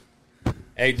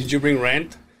Hey, did you bring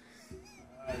rent?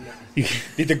 No.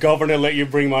 Did the governor let you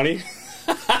bring money?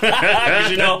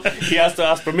 Because, you know, he has to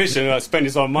ask permission to spend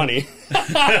his own money.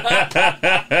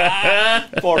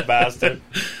 Poor bastard.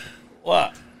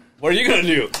 What? What are you going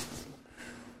to do?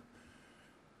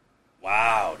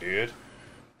 Wow, dude.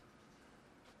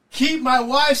 Keep my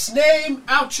wife's name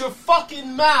out your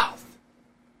fucking mouth.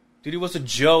 Dude, it was a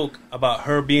joke about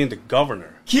her being the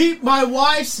governor. Keep my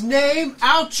wife's name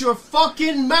out your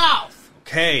fucking mouth.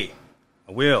 Okay,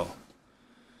 I will.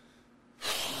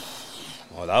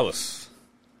 Well, that was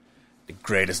the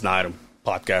greatest night of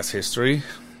podcast history.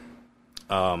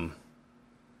 I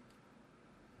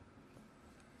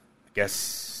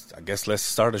guess let's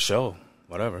start a show.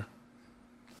 Whatever.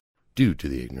 Due to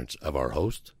the ignorance of our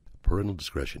host, parental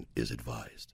discretion is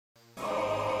advised.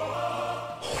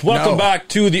 Welcome back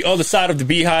to the other side of the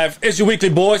beehive. It's your weekly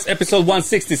boys, episode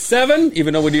 167.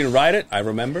 Even though we didn't write it, I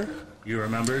remember. You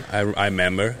remembered? I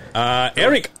remember.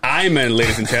 Eric Iman,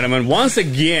 ladies and gentlemen, once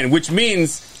again, which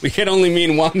means we can only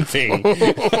mean one thing.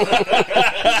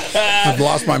 I've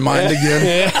lost my mind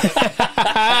again.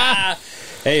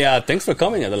 Hey, thanks for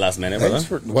coming at the last minute,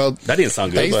 brother. Well, that didn't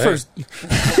sound good. Thanks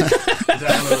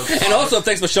and also,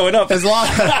 thanks for showing up. As long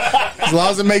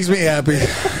as it makes me happy.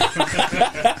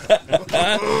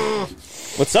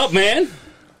 What's up, man?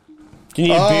 Do you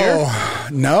need a beer?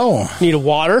 No. Need a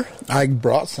water? I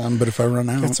brought some, but if I run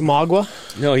out. Got some agua?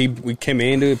 No, we came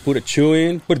in to put a chew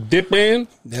in, put a dip in.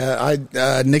 Yeah,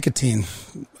 nicotine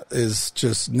is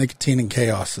just nicotine and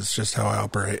chaos. It's just how I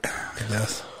operate, I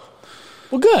guess.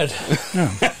 Well, good. Yeah.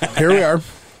 Here we are.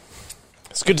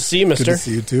 It's good to see you, mister. Good to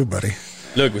see you too, buddy.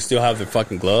 Look, we still have the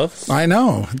fucking gloves. I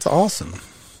know. It's awesome.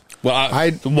 Well,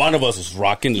 one of us is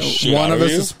rocking the shit One out of of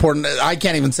us you. is supporting. I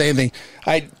can't even say anything.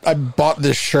 I bought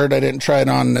this shirt. I didn't try it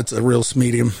on. It's a real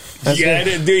medium. Yeah,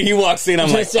 dude, he walks in.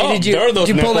 I'm like, say, there are those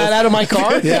did you pull nipples. that out of my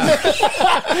car? Yeah.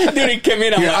 Dude, he came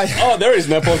in. I'm like, there is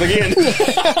nipples again.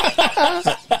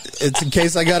 It's in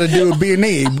case I got to do a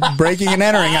B&E. Breaking and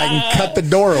entering, I can cut the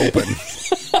door open.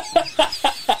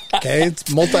 Okay, it's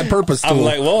multi-purpose tool. I'm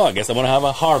like, well, I guess I'm going to have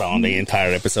a hard on the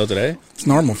entire episode today. It's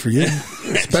normal for you,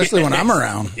 especially when I'm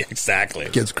around. Yeah, exactly.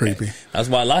 It gets creepy. That's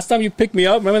why last time you picked me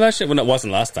up, remember that shit? Well, it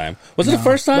wasn't last time. Was it the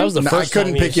first time? That was the first I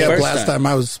couldn't time pick you up First last time.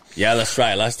 I was. Yeah, that's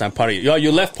right. Last time, part of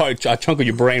your left part, a chunk of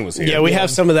your brain was here. Yeah, we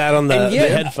have some of that on the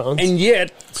headphones. And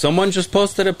yet, someone just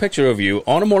posted a picture of you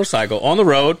on a motorcycle on the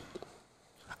road.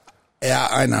 Yeah,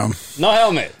 I know. No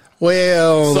helmet.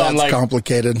 Well, So that's I'm like-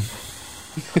 complicated.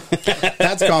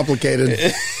 That's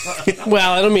complicated.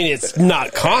 Well, I don't mean it's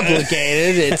not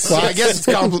complicated. It's Well, I guess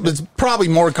it's probably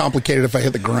more complicated if I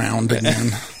hit the ground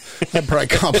again. That probably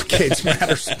complicates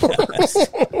matters for us.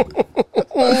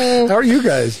 How are you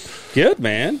guys? Good,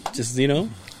 man. Just,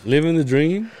 living the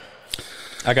dream.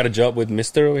 I got a job with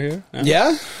Mister over here.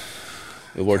 Yeah?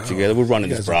 We work together. We're running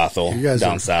this brothel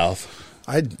down south.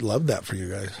 I love that for you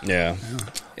guys. Yeah.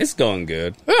 It's going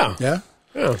good. yeah. Yeah?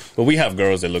 Yeah. But we have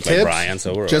girls that look like Tips? Brian,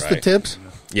 so we're Just all right. the tips?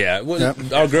 Yeah. Well,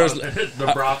 Yep. our girls... The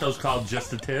brothel's called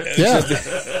Just the Tip. Yeah.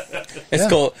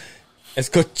 It's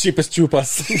called Cheapest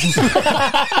Chupas.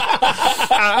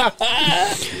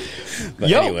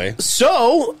 But anyway.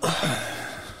 So,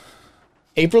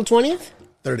 April 20th?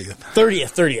 30th.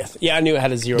 30th. Yeah, I knew it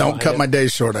had a zero. Don't cut my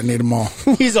days short. I need them all.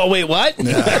 He's all, wait, what?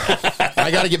 I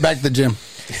got to get back to the gym.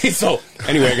 So,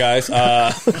 anyway, guys.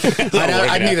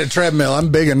 I need a treadmill. I'm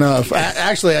big enough.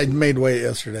 Actually, I made weight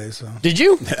yesterday. So Did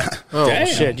you? Yeah. Oh, Damn.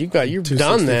 shit. You're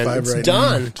done then. 265 It's right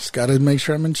done. now. Just got to make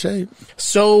sure I'm in shape.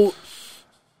 So,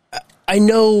 I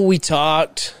know we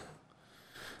talked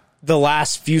the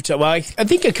last few times. Well, I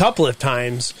think a couple of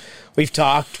times we've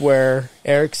talked where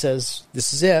Eric says,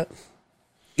 this is it.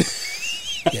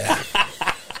 Yeah.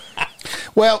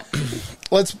 Well,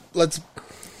 let's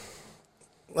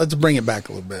bring it back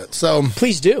a little bit. So,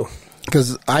 Please do.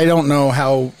 because I don't know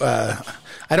how.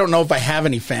 I don't know if I have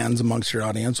any fans amongst your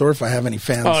audience, or if I have any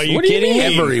fans. Oh, are you What do you kidding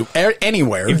mean? me?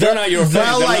 Anywhere. If they're not your fans,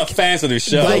 Well, they're like- not fans of the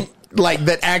show. like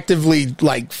that actively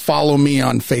follow me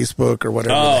on Facebook or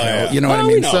whatever. Oh, the hell, yeah. You know Well, what I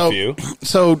we mean? know a few.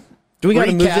 So Do we got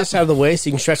to move recap- this out of the way so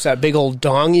you can stretch that big old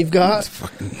dong you've got?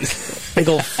 Big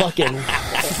old fucking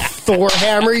Thor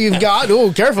hammer you've got?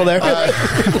 Oh, careful there. God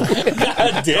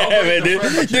damn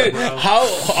it, dude. How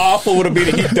awful would it be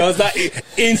that he does that? He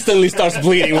instantly starts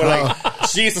bleeding. We're like,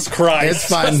 Jesus Christ. It's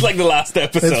fine. It's like the last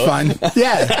episode. It's fine.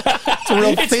 Yeah, it's a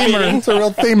real themer. It's a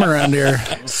real theme around here.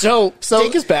 So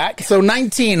take us back. So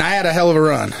 19, I had a hell of a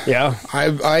run. Yeah.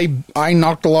 I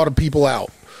knocked a lot of people out.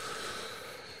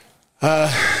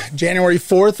 January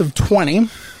 4th of 20,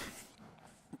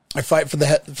 I fight for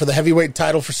the heavyweight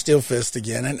title for Steel Fist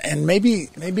again, and maybe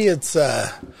it's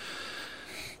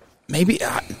maybe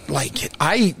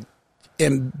I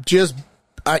am just,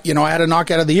 I had a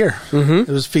knockout of the year. It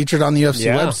was featured on the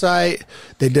UFC website.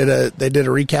 They did a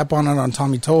recap on it on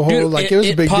Tommy Toho. Dude, it was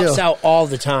a big deal. It pops out all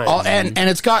the time. And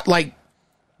it's got like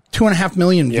 2.5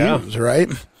 million views, right?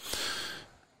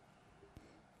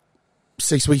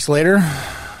 6 weeks later,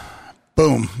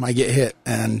 boom, I get hit,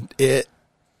 and it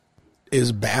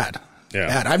is bad. Yeah.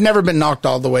 Bad. I've never been knocked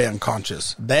all the way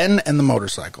unconscious. Then and the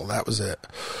motorcycle, that was it.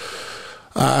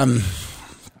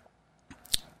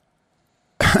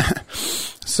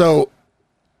 So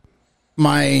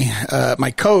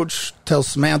my coach tells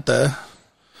Samantha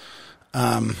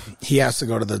he has to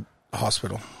go to the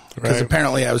hospital because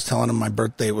apparently I was telling him my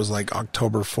birthday was like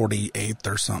October 48th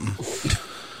or something.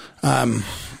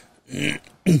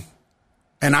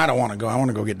 And I don't want to go. I want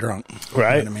to go get drunk.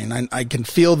 Right. You know what I mean? I can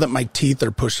feel that my teeth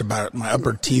are pushed about. My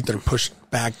upper teeth are pushed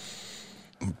back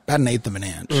about 1/8 of an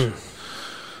inch.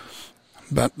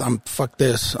 But fuck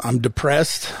this. I'm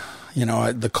depressed.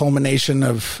 The culmination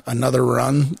of another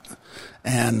run.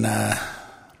 And,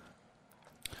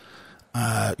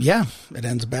 it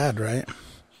ends bad, right?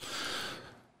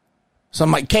 So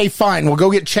I'm like, okay, fine. We'll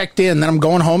go get checked in. Then I'm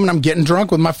going home and I'm getting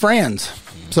drunk with my friends.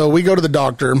 So we go to the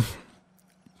doctor.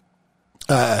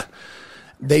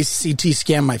 They CT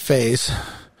scan my face,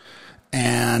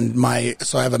 and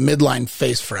so I have a midline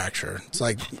face fracture. It's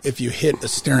like if you hit a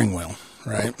steering wheel,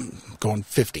 right? Going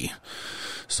 50.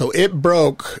 So it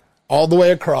broke all the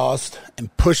way across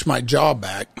and pushed my jaw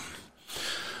back.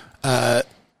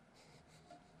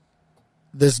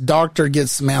 This doctor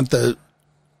gets Samantha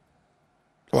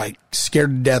like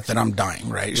scared to death that I'm dying,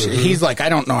 right? He's like, I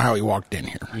don't know how he walked in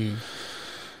here.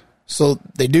 So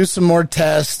they do some more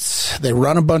tests. They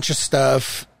run a bunch of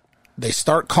stuff. They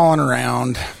start calling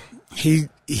around. She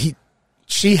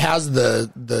has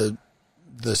the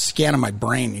scan of my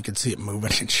brain. You can see it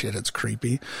moving and shit. It's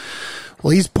creepy.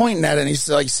 Well, he's pointing at it and he's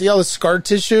like, see all this scar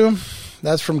tissue?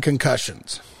 That's from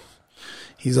concussions.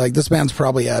 He's like, this man's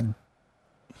probably had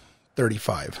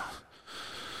 35.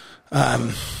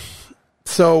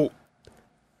 So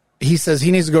he says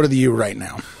he needs to go to the U right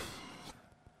now.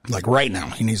 Like right now,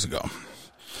 he needs to go.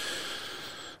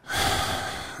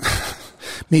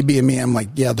 Me being me, I'm like,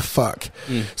 yeah, the fuck.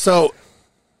 So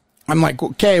I'm like,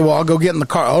 okay, well, I'll go get in the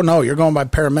car. Oh, no, you're going by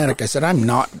paramedic. I said, I am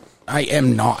not.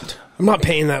 I'm not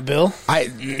paying that bill.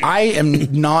 I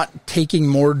am not taking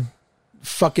more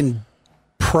fucking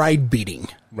pride beating.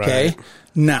 Okay? Right.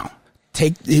 Now,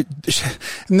 take it.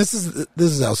 And this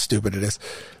is how stupid it is.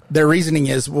 Their reasoning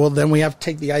is, well, then we have to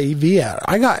take the IV out.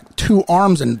 I got 2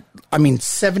 arms and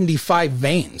 75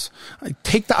 veins. I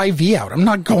take the IV out. I'm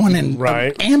not going in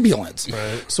an ambulance.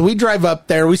 Right. So we drive up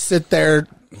there. We sit there.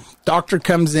 Doctor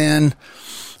comes in.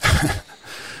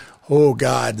 Oh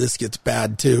God, this gets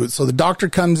bad too. So the doctor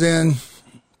comes in.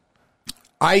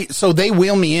 So they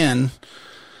wheel me in.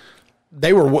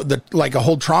 They were like a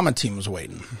whole trauma team was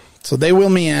waiting. So they wheel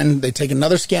me in. They take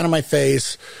another scan of my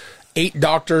face. 8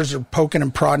 doctors are poking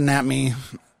and prodding at me.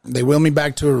 They wheel me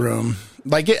back to a room.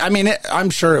 I'm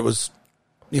sure it was,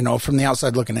 from the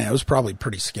outside looking in, it was probably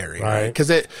pretty scary, right? Because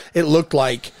it looked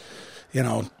like,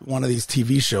 one of these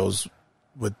TV shows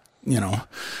with,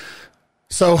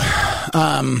 So,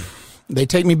 they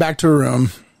take me back to a room.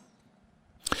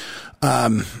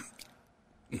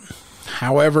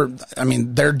 However,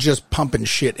 they're just pumping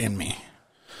shit in me.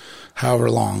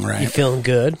 However long, right? You feeling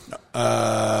good?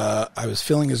 I was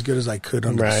feeling as good as I could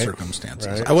under the circumstances.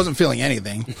 Right. I wasn't feeling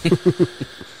anything.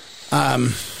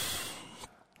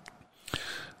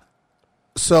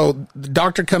 So the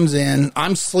doctor comes in.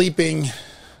 I'm sleeping.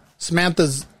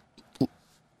 Samantha's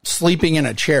sleeping in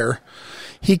a chair.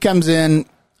 He comes in.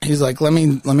 He's like, let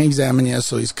me examine you.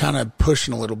 So he's kind of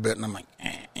pushing a little bit, and I'm like,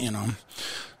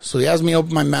 So he has me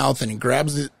open my mouth, and he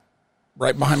grabs it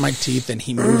right behind my teeth, and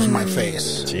he moves my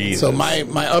face. Jesus. So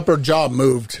my upper jaw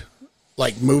moved,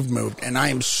 and I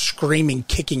am screaming,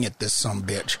 kicking at this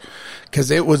sumbitch,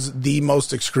 because it was the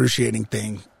most excruciating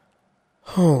thing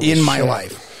in my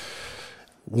life.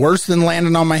 Worse than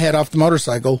landing on my head off the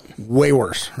motorcycle. Way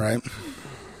worse, right?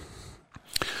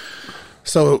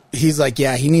 So he's like,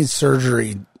 yeah, he needs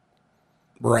surgery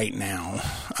right now.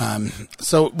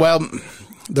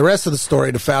 The rest of the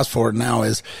story, to fast forward now,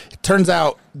 is it turns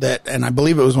out that, and I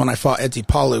believe it was when I fought Eti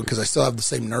Palu, because I still have the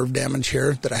same nerve damage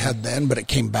here that I had then, but it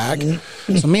came back.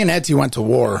 So me and Eti went to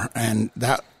war, and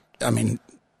if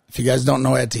you guys don't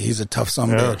know Eti, he's a tough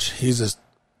bitch. He's as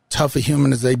tough a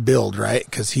human as they build, right?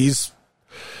 Because he's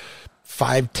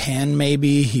 5'10",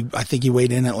 maybe. I think he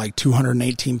weighed in at like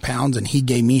 218 pounds, and he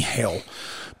gave me hell.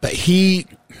 But he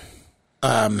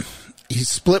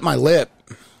split my lip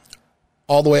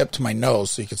all the way up to my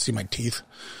nose, so you could see my teeth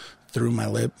through my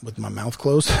lip with my mouth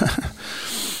closed.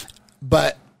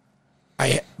 But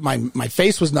my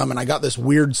face was numb, and I got this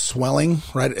weird swelling,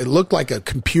 right? It looked like a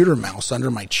computer mouse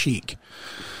under my cheek.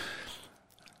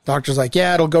 Doctor's like,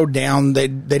 yeah, it'll go down. They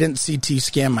didn't CT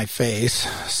scan my face.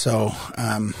 So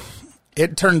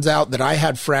it turns out that I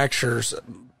had fractures.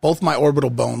 Both my orbital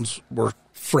bones were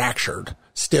fractured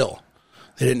still.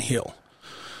 They didn't heal.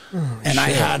 And I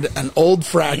had an old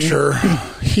fracture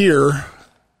here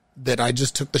that I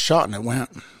just took the shot and it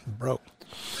broke.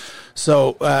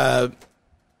 So,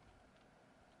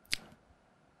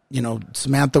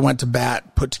 Samantha went to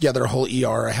bat, put together a whole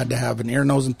ER. I had to have an ear,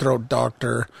 nose, and throat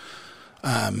doctor,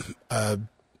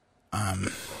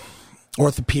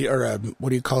 orthopedic, or what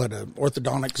do you call it? An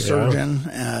orthodontic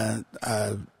surgeon,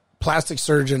 a plastic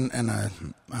surgeon, and a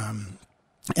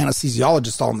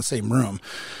anesthesiologist all in the same room.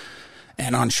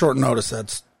 And on short notice,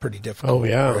 that's pretty difficult. Oh,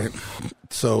 yeah. Right?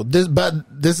 So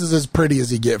this is as pretty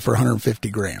as you get for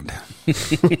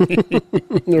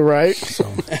 $150,000. Right. So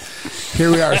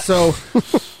here we are. So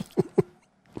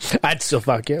I'd still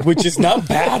fuck you. Which is not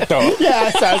bad, though. Yeah,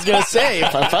 that's what I was going to say.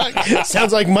 If I fuck,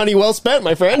 sounds like money well spent,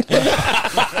 my friend.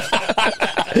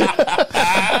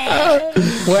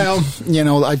 Well,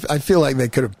 I feel like they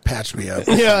could have patched me up.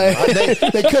 Yeah.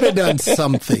 They could have done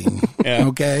something. Yeah.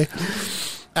 Okay.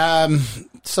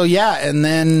 So yeah, and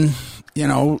then,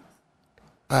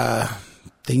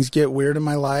 things get weird in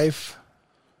my life.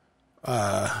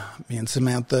 Me and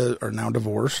Samantha are now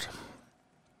divorced.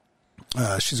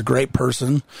 She's a great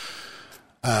person.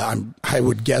 I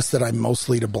would guess that I'm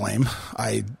mostly to blame.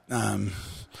 The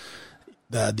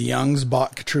Youngs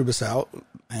bought Katrubis out,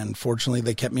 and fortunately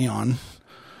they kept me on.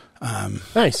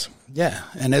 Nice. Yeah,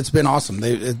 and it's been awesome.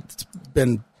 It's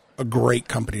been a great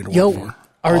company to work for.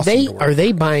 Are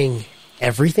they buying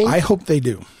everything? I hope they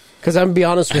do. Because I'm gonna be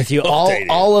honest with you,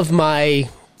 all of my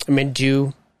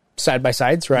do side by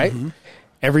sides, right? Mm-hmm.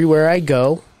 Everywhere I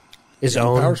go is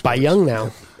owned by Young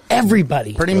now.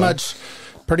 Everybody, pretty much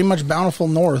Bountiful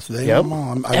North. They own them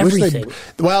all. I everything.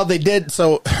 Wish they did.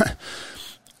 So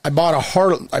I bought a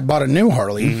new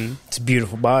Harley. Mm-hmm. It's a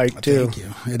beautiful bike too. Thank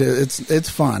you. It's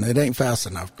fun. It ain't fast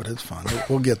enough, but it's fun.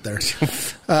 We'll get there. So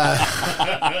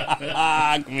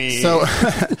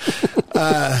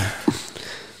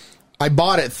I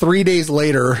bought it 3 days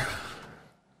later.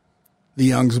 The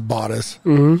Youngs bought us.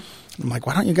 Mm-hmm. I'm like,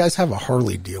 why don't you guys have a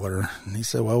Harley dealer? And he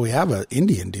said, well, we have an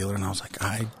Indian dealer. And I was like,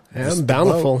 I missed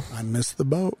Bountiful. I missed the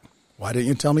boat. Why didn't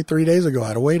you tell me 3 days ago?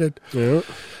 I'd have waited. Yeah.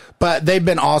 But they've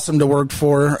been awesome to work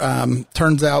for.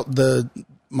 Turns out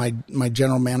my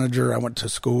general manager I went to high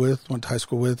school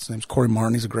with, his name's Corey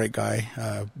Martin. He's a great guy.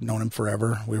 Known him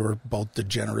forever. We were both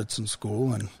degenerates in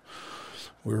school, and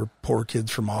we were poor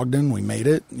kids from Ogden. We made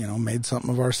it, made something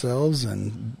of ourselves.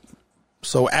 And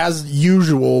so as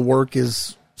usual, work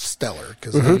is stellar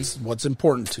because that's what's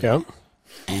important to me.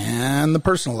 And the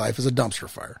personal life is a dumpster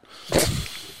fire.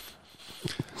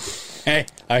 Hey,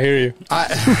 I hear you.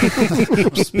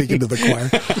 I'm speaking to the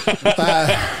choir.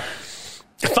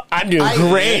 I'm doing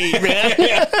great,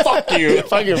 man. Fuck you.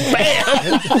 Fucking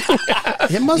bam.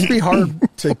 It must be hard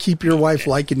to keep your wife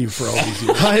liking you for all these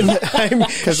years.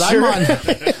 Because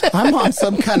I'm on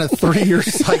some kind of 3-year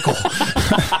cycle.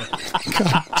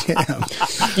 God damn.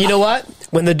 You know what?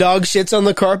 When the dog shits on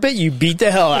the carpet, you beat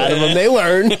the hell out of them. They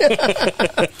learn.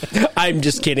 I'm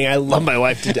just kidding. I love my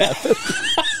wife to death.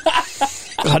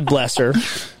 God bless her.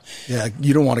 Yeah,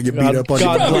 you don't want to get beat up on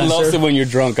your She dog. loves it when you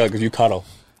drunk because you cuddle.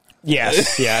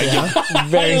 Yes. Yeah.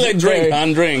 Very, like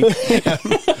drink, drink.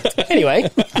 Anyway.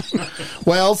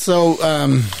 Well, so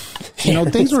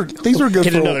things were good.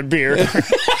 Get another beer.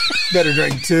 Better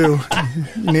drink too.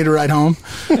 You need a ride home.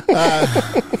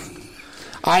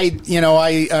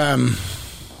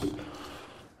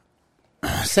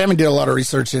 Sammy did a lot of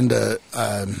research into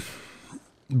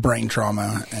brain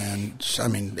trauma, and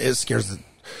it scares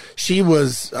she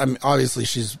was. Obviously,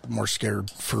 she's more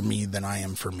scared for me than I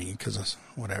am for me because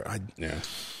whatever. I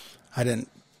didn't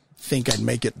think I'd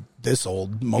make it this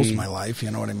old most of my life.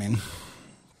 You know what I mean?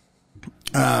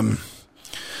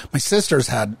 My sister's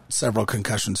had several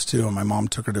concussions too, and my mom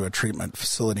took her to a treatment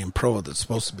facility in Provo that's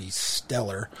supposed to be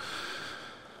stellar.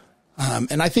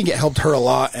 And I think it helped her a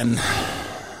lot. And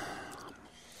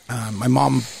my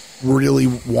mom really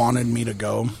wanted me to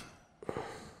go.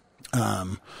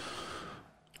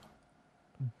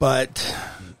 But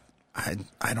I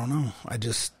don't know. I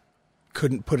just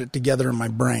couldn't put it together in my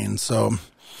brain. So,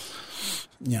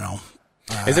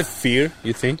 is it fear,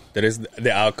 you think? That is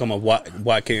the outcome of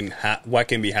what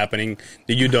can be happening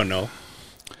that you don't know?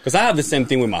 Because I have the same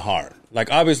thing with my heart.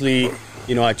 Like, obviously,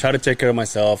 I try to take care of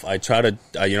myself. I try to,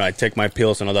 I take my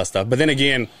pills and all that stuff. But then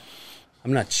again,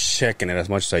 I'm not checking it as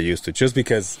much as I used to, just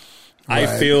because Right.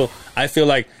 I feel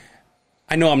like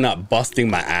I know I'm not busting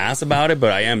my ass about it,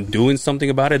 but I am doing something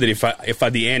about it. That if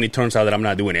at the end it turns out that I'm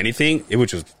not doing anything, it would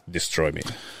just destroy me.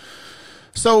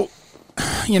 So,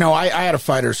 I had a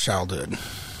fighter's childhood,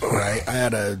 right? I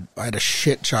had a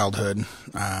shit childhood.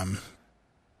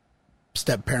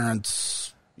 Step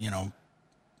parents,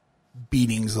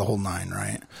 beatings, the whole nine,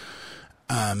 right?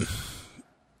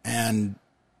 And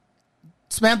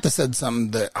Samantha said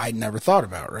something that I'd never thought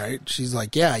about, right? She's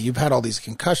like, yeah, you've had all these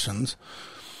concussions.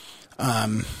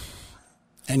 And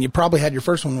you probably had your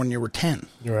first one when you were 10.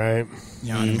 Right.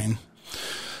 You know what I mean?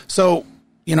 So,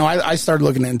 I started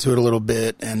looking into it a little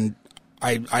bit, and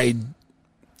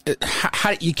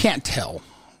you can't tell,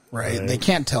 right? They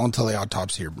can't tell until they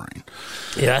autopsy your brain.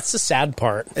 Yeah, that's the sad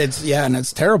part. And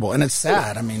it's terrible, and it's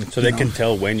sad. I mean, So they can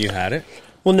tell when you had it?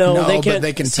 Well, no, no, they can't. but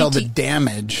they can tell the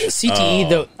damage. CTE,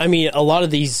 though, I mean, a lot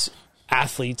of these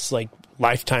athletes, like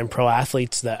lifetime pro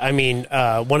athletes,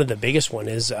 one of the biggest one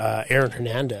is Aaron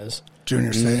Hernandez.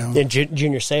 Junior Seau. And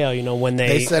Junior Seau, when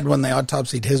They said when they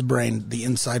autopsied his brain, the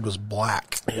inside was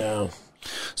black. Yeah.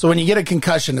 So when you get a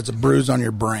concussion, it's a bruise on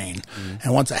your brain.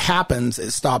 And once it happens,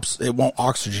 it won't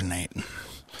oxygenate.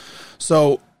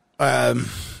 So,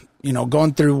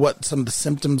 going through what some of the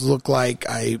symptoms look like,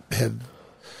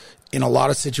 in a lot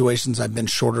of situations, I've been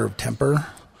shorter of temper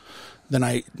than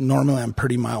I'm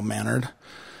pretty mild-mannered.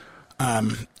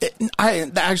 I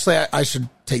should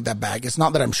take that back. It's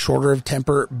not that I'm shorter of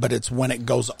temper, but it's when it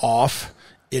goes off,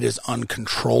 it is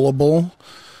uncontrollable.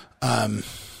 And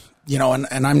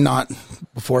I'm not,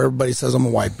 before everybody says I'm a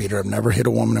wife beater, I've never hit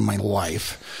a woman in my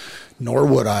life, nor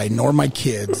would I, nor my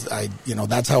kids.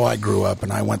 That's how I grew up,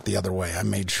 and I went the other way. I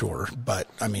made sure. But,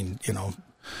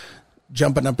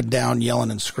 jumping up and down,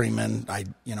 yelling and screaming. I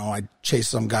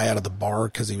chased some guy out of the bar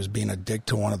because he was being a dick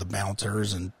to one of the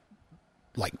bouncers, and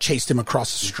chased him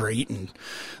across the street, and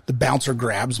the bouncer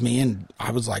grabs me, and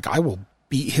I was like, I will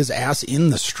beat his ass in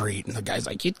the street. And the guy's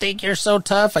like, you think you're so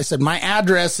tough? I said, my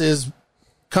address is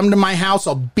come to my house.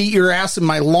 I'll beat your ass in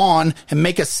my lawn and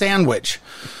make a sandwich.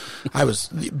 My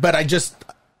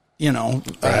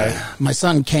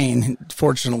son Kane,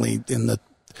 fortunately,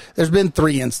 there's been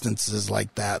 3 instances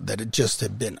like that it just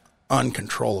have been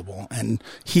uncontrollable. And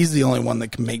he's the only one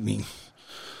that can make me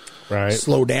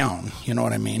slow down. You know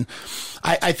what I mean?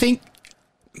 I think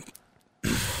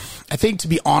to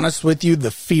be honest with you,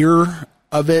 the fear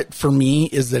of it for me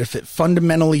is that if it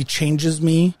fundamentally changes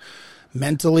me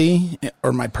mentally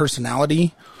or my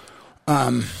personality,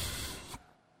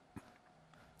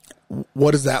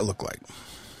 what does that look like?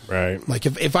 Right. Like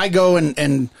if I go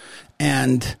and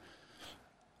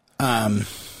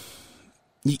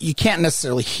you can't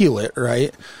necessarily heal it,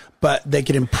 right? But they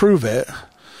could improve it.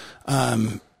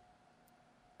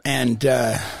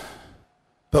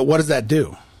 But what does that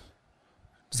do?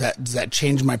 Does that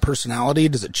change my personality?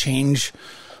 Does it change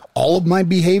all of my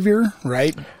behavior?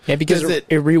 Right? Yeah, because it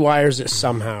rewires it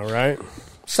somehow, right?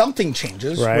 Something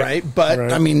changes, right? But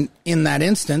I mean, in that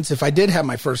instance, if I did have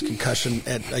my first concussion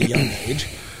at a young age,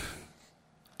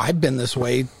 I've been this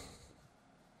way,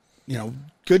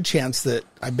 good chance that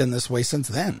I've been this way since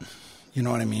then. You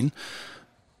know what I mean?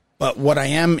 But what I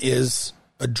am is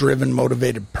a driven,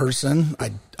 motivated person.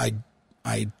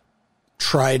 I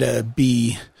try to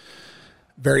be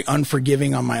very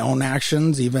unforgiving on my own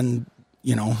actions, even,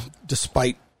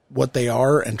 despite what they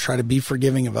are, and try to be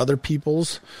forgiving of other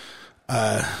people's.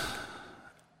 I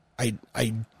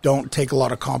don't take a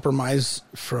lot of compromise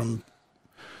from,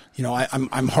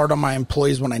 I'm hard on my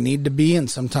employees when I need to be. And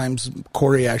sometimes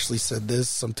Corey actually said this,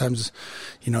 sometimes,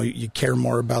 you care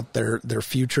more about their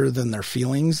future than their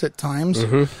feelings at times.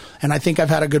 Mm-hmm. And I think I've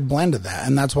had a good blend of that.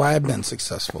 And that's why I've been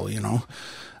successful,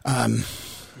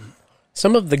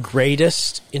 Some of the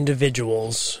greatest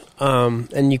individuals,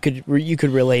 and you could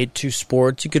relate to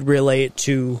sports, you could relate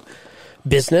to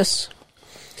business,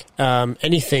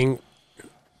 anything.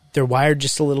 They're wired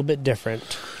just a little bit different,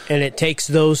 and it takes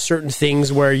those certain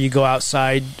things where you go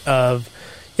outside of,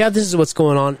 this is what's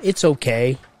going on. It's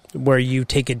okay, where you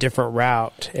take a different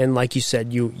route, and like you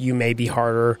said, you may be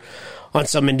harder on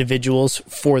some individuals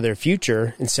for their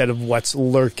future instead of what's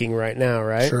lurking right now,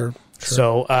 right? Sure.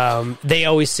 So they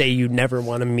always say you never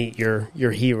want to meet your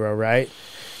hero, right?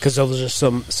 Because those are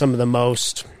some of the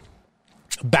most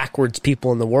backwards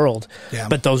people in the world. Yeah.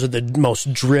 But those are the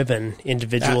most driven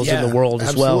individuals in the world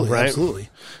as well, right? Absolutely.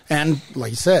 And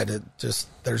like you said, it just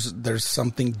there's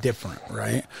something different,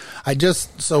 right?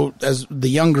 So as the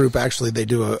young group, actually, they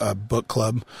do a book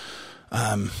club.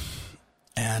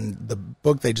 And the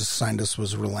book they just assigned us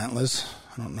was Relentless.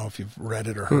 I don't know if you've read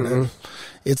it or heard it.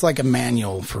 It's like a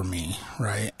manual for me,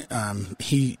 right?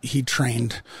 He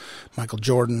trained Michael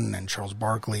Jordan and Charles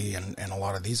Barkley and a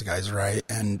lot of these guys, right?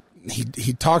 And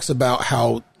he talks about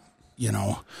how, you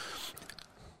know,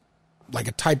 like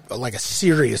a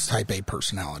serious type A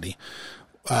personality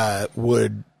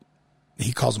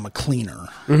he calls him a cleaner.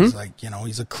 He's like, you know,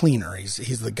 he's a cleaner.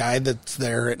 He's the guy that's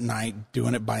there at night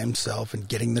doing it by himself and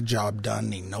getting the job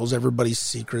done. He knows everybody's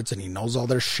secrets and he knows all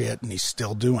their shit and he's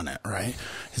still doing it, right?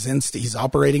 He's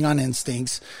operating on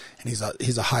instincts and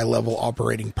he's a high level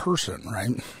operating person, right?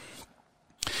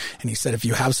 And he said, if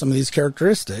you have some of these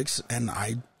characteristics, and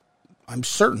I'm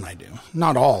certain I do,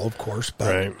 not all, of course,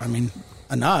 but right. I mean,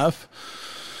 enough.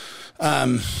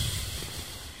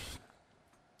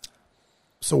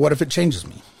 So what if it changes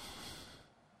me?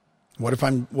 What if I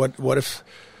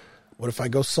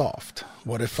go soft?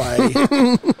 What if I,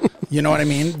 you know what I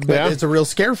mean? But yeah. It's a real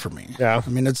scare for me. Yeah. I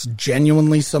mean, it's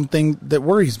genuinely something that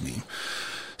worries me.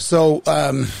 So,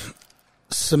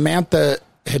 Samantha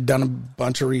had done a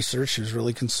bunch of research. She was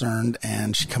really concerned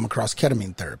and she come across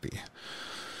ketamine therapy.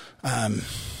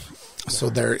 So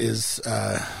there's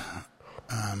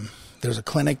a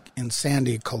clinic in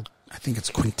Sandy called, I think it's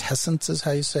Quintessence is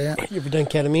how you say it. You ever done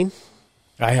ketamine?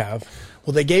 I have.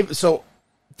 Well,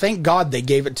 thank God they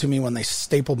gave it to me when they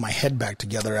stapled my head back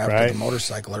together after the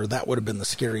motorcycle, or that would have been the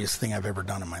scariest thing I've ever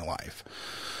done in my life.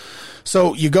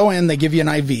 So you go in, they give you an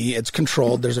IV, it's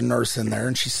controlled, there's a nurse in there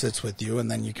and she sits with you, and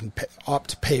then you can opt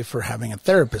to pay for having a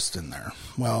therapist in there.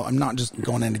 Well, I'm not just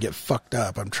going in to get fucked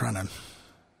up. I'm trying to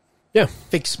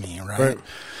fix me, right?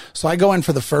 So I go in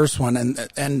for the first one,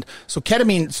 and so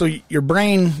ketamine, so your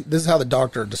brain, this is how the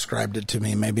doctor described it to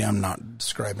me. Maybe I'm not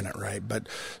describing it right, but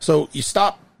so you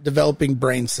stop developing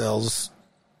brain cells,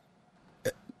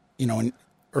 you know, in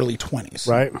early 20s.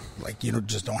 Right. Like, you know,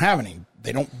 just don't have any.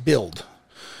 They don't build.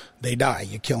 They die.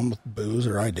 You kill them with booze,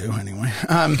 or I do anyway,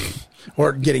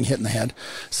 or getting hit in the head.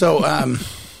 So,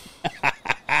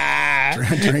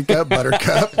 drink up,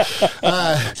 buttercup.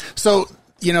 So,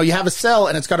 you know, you have a cell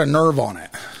and it's got a nerve on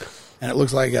it and it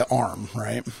looks like an arm,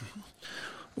 right?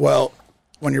 Well,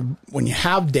 when you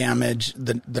have damage,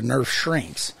 the nerve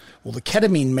shrinks. Well, the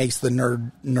ketamine makes the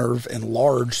nerve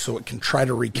enlarge so it can try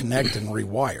to reconnect and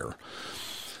rewire.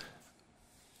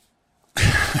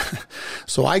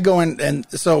 So I go in, and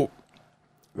so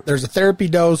there's a therapy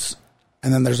dose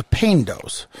and then there's a pain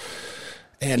dose.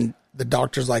 And the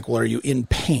doctor's like, well, are you in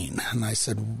pain? And I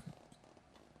said,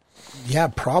 yeah,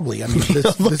 probably. I mean,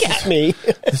 this at me.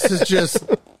 This is just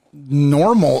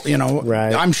normal, you know.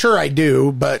 Right. I'm sure I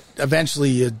do, but eventually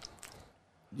you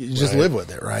just live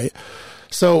with it, right?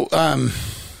 So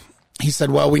he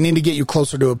said, well, we need to get you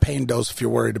closer to a pain dose if you're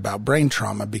worried about brain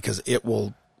trauma, because it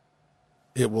will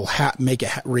make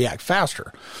it react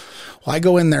faster. Well, I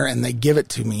go in there and they give it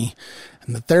to me,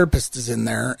 and the therapist is in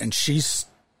there and she's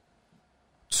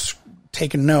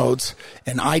taking notes,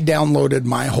 and I downloaded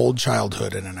my whole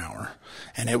childhood in an hour,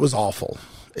 and it was awful.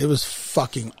 It was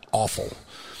fucking awful.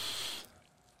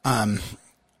 I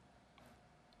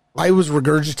was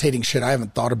regurgitating shit I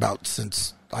haven't thought about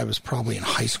since I was probably in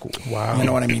high school. Wow. You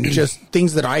know what I mean? Just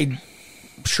things that I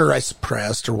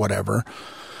suppressed or whatever.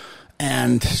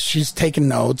 And she's taking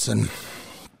notes, and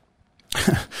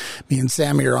me and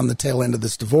Sammy are on the tail end of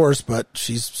this divorce, but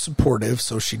she's supportive,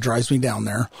 so she drives me down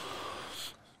there.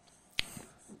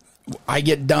 I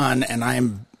get done and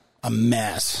I'm a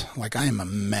mess. Like, I am a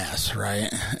mess,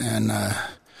 right? And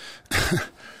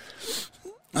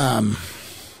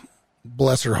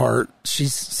bless her heart,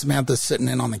 Samantha's sitting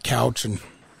in on the couch and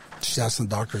she's asking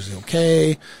the doctor, is he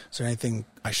okay? Is there anything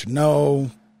I should know?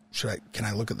 Can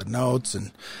I look at the notes?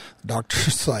 And the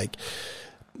doctor's like,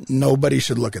 nobody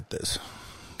should look at this.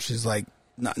 She's like,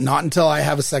 not until I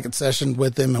have a second session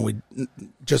with him and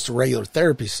just a regular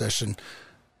therapy session.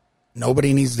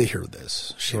 Nobody needs to hear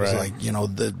this. She was like, you know,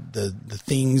 the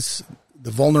things,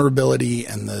 the vulnerability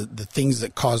and the things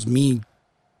that cause me,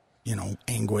 you know,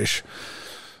 anguish.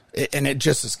 And it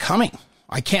just is coming.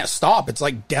 I can't stop. It's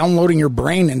like downloading your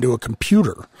brain into a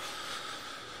computer.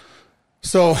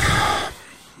 So,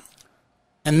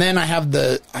 and then I have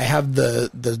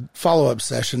the follow-up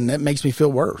session that makes me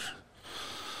feel worse.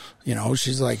 You know,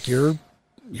 she's like, you're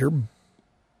an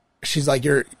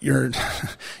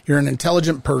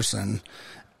intelligent person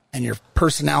and your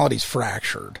personality's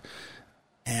fractured.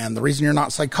 And the reason you're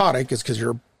not psychotic is because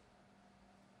you're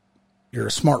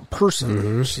a smart person.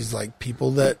 Mm-hmm. She's like,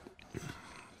 people that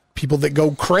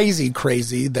go crazy,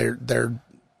 their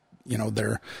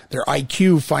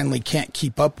IQ finally can't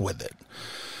keep up with it.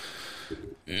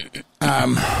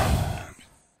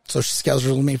 So she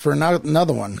scheduled me for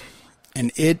another one.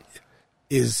 And it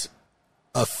is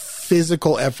a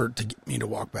physical effort to get me to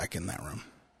walk back in that room.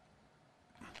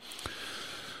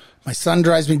 My son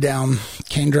drives me down.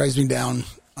 Kane drives me down.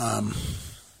 And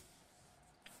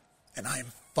I am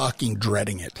fucking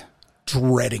dreading it.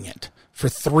 For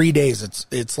 3 days,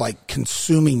 it's like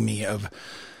consuming me of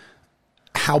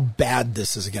how bad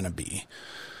this is going to be.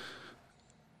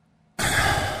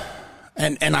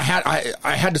 And I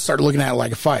had to start looking at it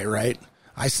like a fight, right?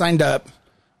 I signed up.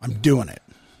 I'm doing it.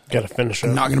 Got to finish it.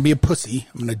 I'm not going to be a pussy.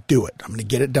 I'm going to do it. I'm going to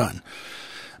get it done.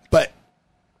 But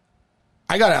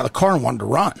I got out of the car and wanted to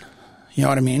run. You know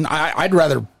what I mean? I'd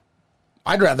rather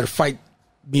fight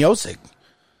Miosic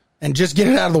and just get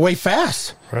it out of the way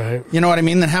fast. Right. You know what I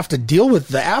mean? Than have to deal with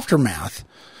the aftermath.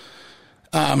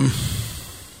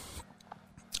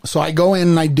 So I go in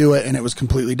and I do it, and it was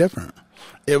completely different.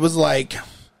 It was like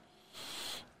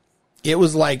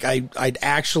I'd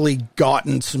actually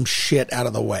gotten some shit out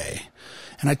of the way.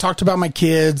 And I talked about my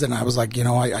kids, and I was like,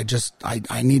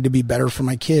 I need to be better for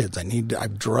my kids.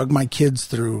 I've drugged my kids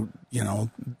through,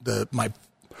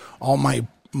 all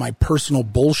my personal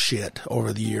bullshit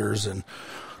over the years, and,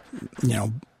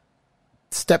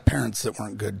 step parents that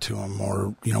weren't good to them,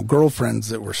 or, girlfriends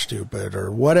that were stupid,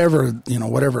 or whatever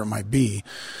it might be.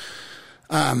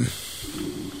 And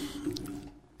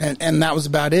that was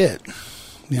about it.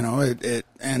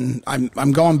 And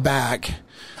I'm going back.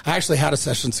 I actually had a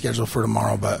session scheduled for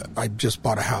tomorrow, but I just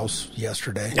bought a house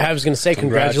yesterday. I was going to say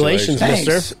congratulations,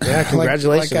 mister. Thanks. Yeah,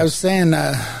 congratulations. Like I was saying,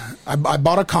 I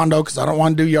bought a condo because I don't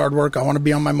want to do yard work. I want to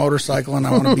be on my motorcycle, and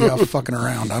I want to be out fucking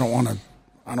around. I don't want.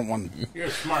 You're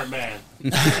a smart man.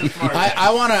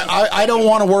 I don't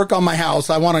want to work on my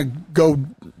house. I want to go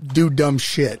do dumb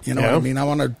shit. You know what I mean? I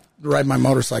want to ride my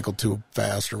motorcycle too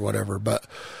fast or whatever. But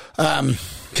God,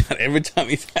 every time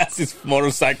he has his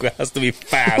motorcycle, it has to be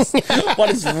fast. What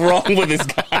is wrong with this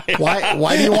guy?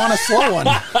 why do you want a slow one?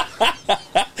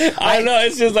 I don't know.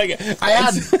 It's just like I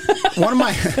had one of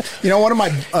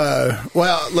my,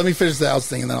 well, let me finish the house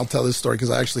thing and then I'll tell this story because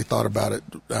I actually thought about it.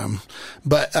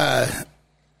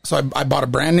 So I bought a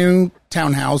brand new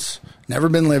townhouse, never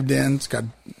been lived in. It's got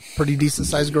pretty decent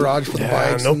sized garage for the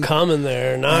bikes. No common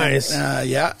there. Nice.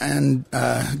 And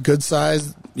good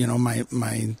size.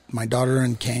 My daughter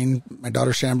and Kane, my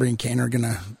daughter Chambry and Kane are going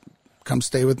to come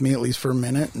stay with me at least for a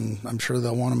minute, and I'm sure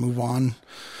they'll want to move on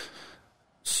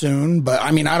soon. But I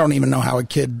mean, I don't even know how a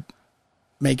kid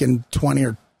making 20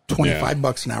 or 25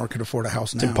 bucks an hour could afford a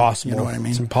house now. It's impossible. You know what I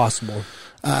mean? It's impossible.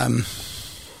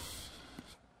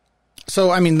 So,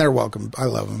 I mean, they're welcome. I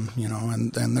love them,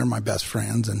 and they're my best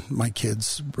friends, and my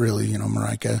kids really,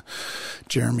 Marika,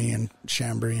 Jeremy, and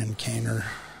Chambry, and Kane are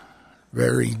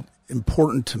very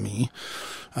important to me.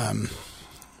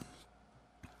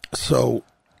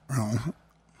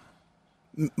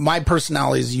 My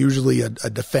personality is usually a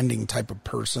defending type of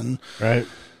person. Right.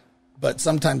 But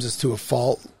sometimes it's to a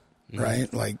fault,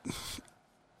 right? Like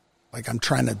I'm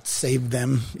trying to save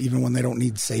them even when they don't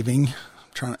need saving.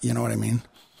 You know what I mean?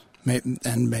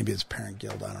 And maybe it's parent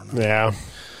guilt. I don't know. Yeah.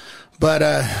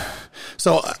 But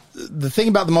so the thing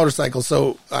about the motorcycle,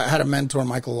 so I had a mentor,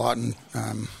 Michael Lawton,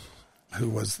 who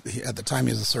was at the time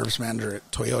he was a service manager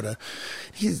at Toyota.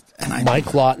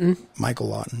 Mike Lawton? Michael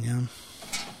Lawton, yeah.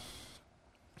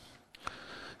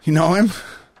 You know him?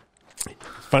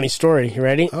 Funny story. You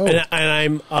ready? Oh. And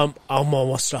I'm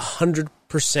almost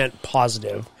 100%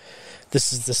 positive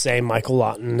this is the same Michael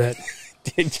Lawton that.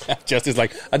 Justice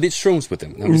like I did shrooms with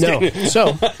him. No,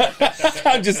 so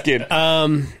I'm just kidding.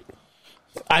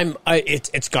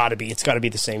 It's got to be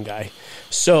the same guy.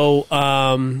 So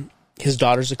his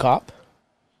daughter's a cop.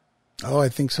 Oh, I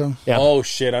think so. Yeah. Oh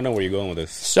shit, I know where you're going with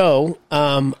this. So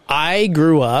I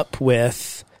grew up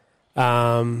with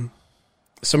some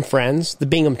friends, the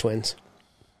Bingham twins.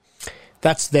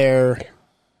 That's their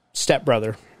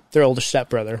stepbrother, their older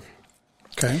stepbrother.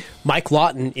 Okay. Mike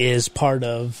Lawton is part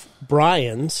of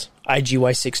Brian's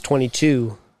IGY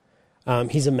 622.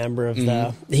 He's a member of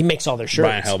he makes all their shirts.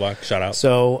 Brian Hellbach, shout out.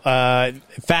 So, in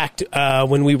fact,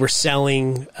 when we were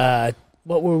selling,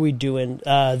 what were we doing?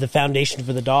 The foundation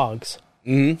for the dogs,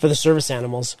 for the service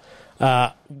animals,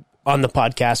 on the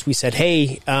podcast, we said,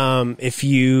 hey, if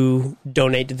you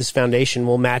donate to this foundation,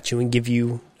 we'll match you and give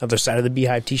you Other Side of the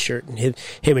Beehive t-shirt. And him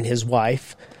and his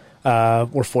wife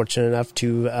were fortunate enough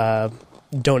to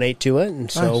donate to it. And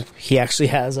so he actually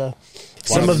has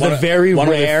some of the very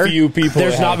rare few people.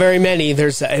 There's not very many.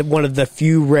 There's one of the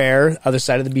few rare Other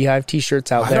Side of the Beehive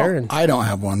t-shirts out there. I don't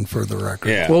have one for the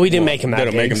record. Yeah. Well, we didn't make him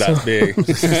that big. They don't make him that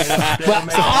big. Well,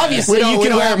 so obviously you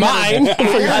can wear mine.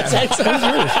 For God's sake, so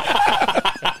yours.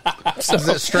 Does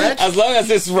it stretch? As long as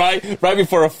it's right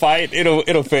before a fight, it'll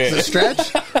fit. Does it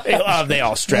stretch? They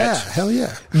all stretch. Yeah, hell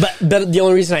yeah. But the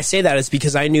only reason I say that is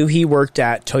because I knew he worked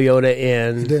at Toyota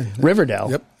in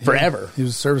Riverdale forever. He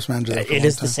was a service manager there for a It long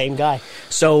is time. the same guy.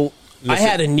 So I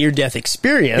had a near-death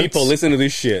experience. People, listen to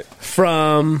this shit.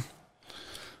 From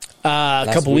a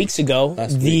couple weeks ago.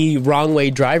 The wrong way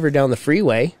driver down the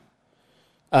freeway,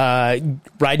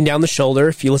 riding down the shoulder.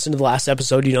 If you listen to the last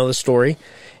episode, you know the story.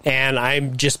 And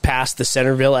I'm just past the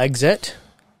Centerville exit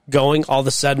going. All of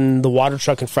a sudden, the water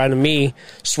truck in front of me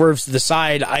swerves to the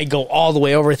side. I go all the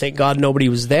way over. Thank God nobody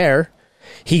was there.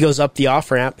 He goes up the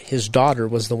off-ramp. His daughter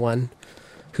was the one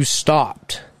who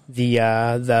stopped the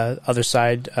other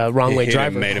side wrong way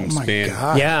driver. Made him Oh spin. my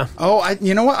God. Yeah. Oh,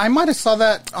 you know what? I might have saw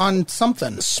that on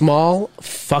something. Small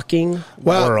fucking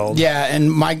world. Yeah,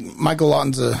 and Michael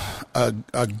Lawton's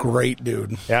a great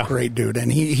dude. Yeah. Great dude.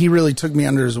 And he really took me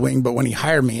under his wing, but when he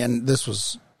hired me, and this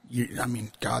was,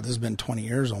 God, this has been 20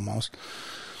 years almost.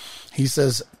 He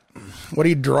says, "What do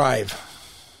you drive?"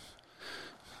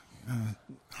 I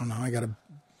don't know. I got a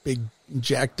big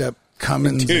jacked up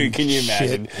Cummins. Dude, can you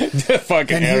imagine? Shit.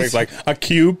 Fucking And Eric's like, a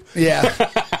cube? Yeah.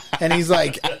 And he's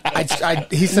like,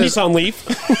 he says, Nissan Leaf.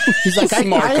 he's like,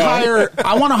 Smart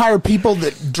I want to hire people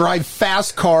that drive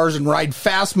fast cars and ride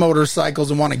fast motorcycles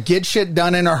and want to get shit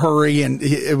done in a hurry. And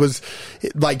it was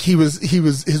like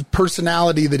his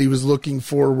personality that he was looking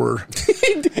for were.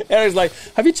 Eric's like,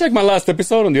 have you checked my last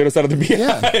episode on the other side of the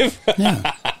beehive?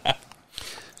 Yeah.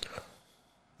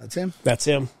 That's him. That's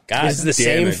him. God He's the damn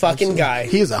same it. fucking guy.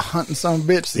 He is a hunting son of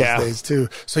a bitch these days too.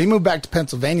 So he moved back to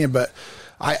Pennsylvania, but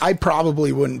I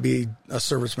probably wouldn't be a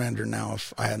service manager now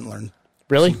if I hadn't learned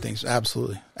Really? some things.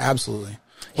 Absolutely.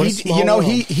 What a small world.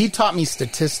 He taught me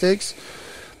statistics,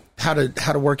 how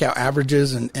to work out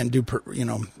averages and do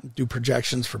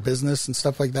projections for business and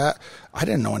stuff like that. I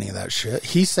didn't know any of that shit.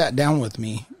 He sat down with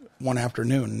me one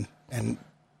afternoon and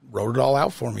wrote it all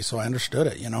out for me, so I understood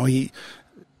it. He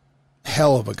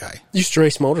hell of a guy. Used to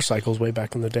race motorcycles way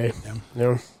back in the day.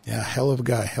 Yeah. Yeah, hell of a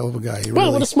guy. He Well,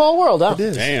 really, what a small world, huh? it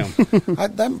is. Damn.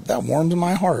 That warms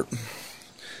my heart.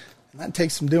 That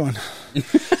takes some doing.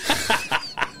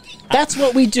 That's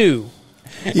what we do.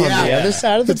 Yeah, On the other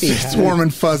side of the it's beehive. warm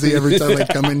and fuzzy every time I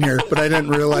come in here, but I didn't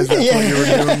realize that's what you were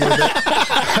doing with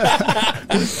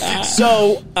it.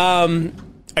 So,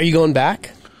 are you going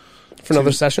back for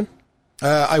another session?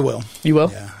 I will. You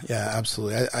will? Yeah,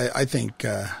 absolutely. I think,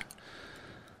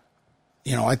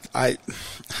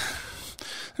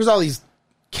 there's all these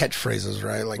catchphrases,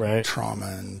 right? Like trauma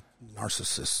and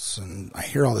narcissists, and I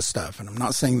hear all this stuff, and I'm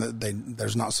not saying that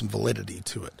there's not some validity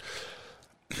to it.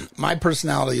 My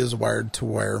personality is wired to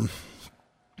where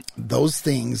those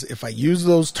things, if I use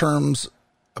those terms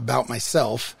about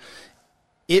myself,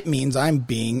 it means I'm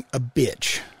being a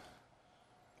bitch.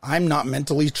 I'm not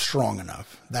mentally strong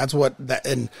enough. That's what that,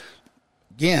 and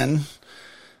again,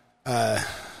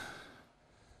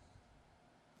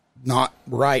 not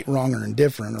right, wrong, or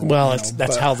indifferent. Or,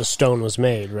 that's how the stone was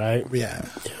made, right? Yeah.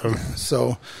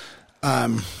 So,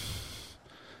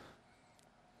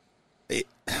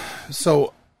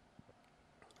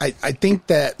 I think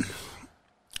that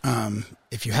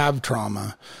if you have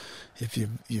trauma, if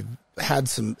you've had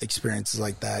some experiences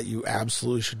like that, you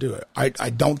absolutely should do it. I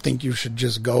don't think you should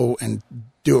just go and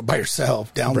do it by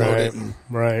yourself, download it, and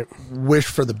wish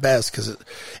for the best. Because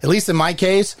at least in my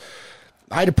case,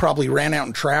 I'd have probably ran out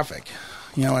in traffic.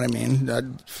 You know what I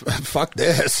mean? Fuck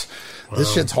this. Wow.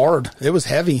 This shit's hard. It was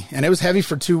heavy, and it was heavy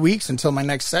for 2 weeks until my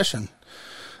next session.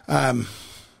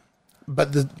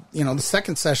 But the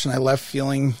second session I left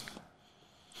feeling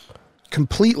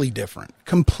completely different.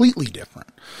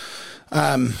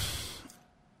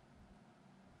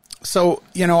 So,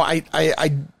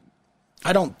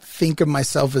 I don't think of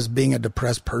myself as being a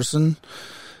depressed person.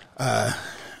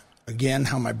 Again,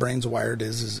 how my brain's wired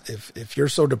is if you're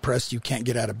so depressed you can't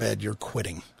get out of bed, you're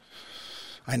quitting.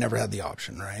 I never had the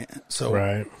option, right?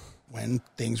 So when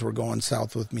things were going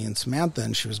south with me and Samantha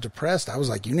and she was depressed, I was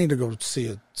like, you need to go see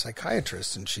a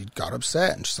psychiatrist. And she got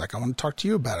upset and she's like, I want to talk to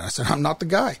you about it. I said, I'm not the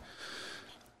guy.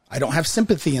 I don't have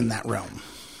sympathy in that realm.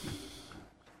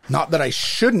 Not that I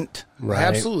shouldn't. I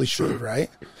absolutely should, right?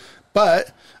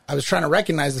 But I was trying to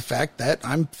recognize the fact that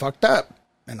I'm fucked up.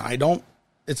 And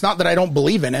it's not that I don't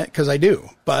believe in it, because I do.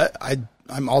 But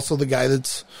I'm also the guy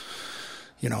that's,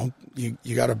 you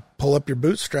got to pull up your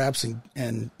bootstraps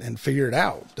and figure it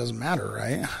out. Doesn't matter,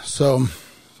 right? So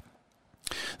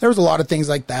there was a lot of things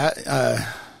like that.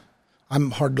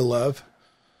 I'm hard to love.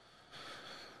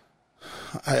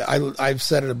 I've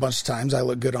said it a bunch of times. I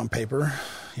look good on paper.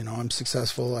 I'm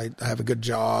successful. I have a good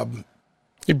job.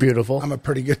 You're beautiful. I'm a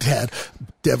pretty good dad.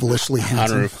 Devilishly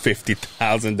handsome.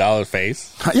 $150,000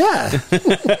 face. Yeah.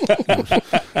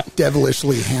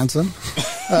 Devilishly handsome.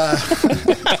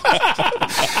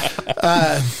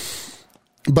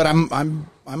 But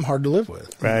I'm hard to live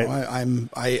with. Right. You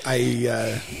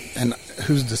know, and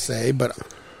who's to say, but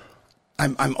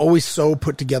I'm always so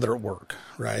put together at work,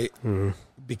 right? Mm-hmm.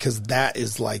 Because that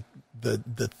is like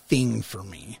the thing for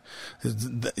me.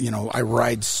 You know, I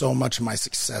ride so much of my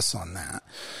success on that.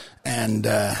 And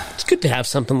it's good to have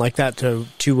something like that to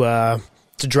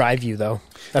drive you, though.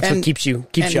 That's what keeps you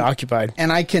occupied.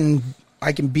 And I can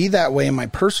be that way in my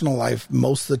personal life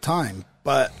most of the time,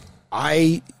 but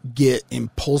I get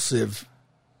impulsive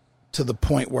to the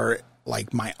point where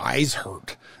like my eyes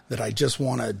hurt, that I just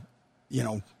want to, you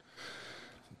know,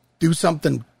 do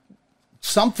something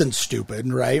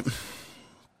stupid, right?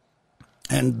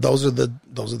 And those are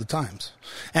the times.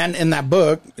 And in that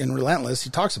book, in Relentless, he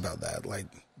talks about that. Like,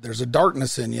 there's a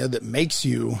darkness in you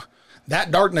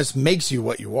that darkness makes you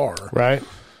what you are. Right.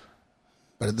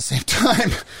 But at the same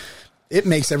time, it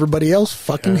makes everybody else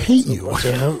fucking hate you.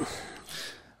 Yeah.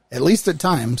 At least at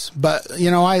times. But,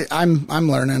 you know, I'm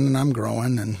learning and I'm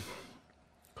growing, and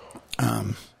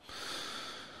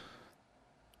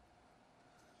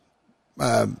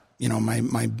you know,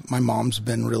 my mom's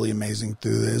been really amazing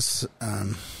through this.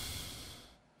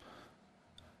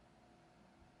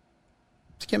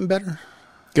 It's getting better.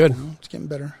 Good. You know, it's getting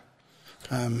better.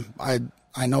 I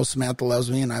know Samantha loves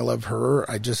me and I love her.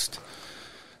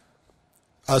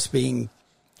 Us being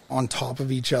on top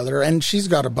of each other, and she's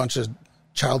got a bunch of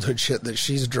childhood shit that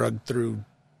she's drugged through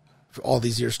all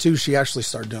these years too. She actually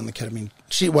started doing the ketamine.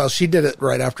 She did it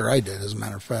right after I did, as a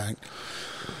matter of fact.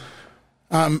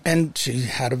 And she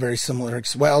had a very similar,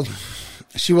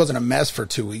 she wasn't a mess for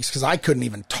 2 weeks because I couldn't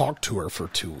even talk to her for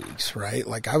 2 weeks, right?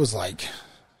 Like I was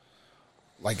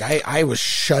I was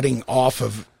shutting off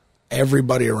of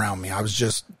everybody around me. I'm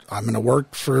going to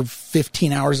work for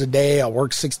 15 hours a day. I'll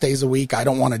work 6 days a week. I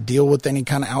don't want to deal with any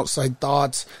kind of outside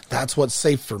thoughts. That's what's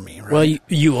safe for me, right? Well,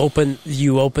 they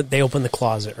open the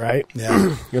closet, right?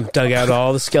 Yeah. You dug out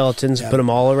all the skeletons, put them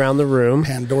all around the room.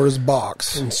 Pandora's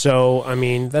box. And so, I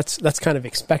mean, that's kind of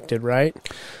expected, right?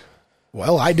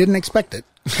 Well, I didn't expect it.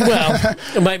 Well,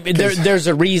 there's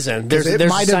a reason. There's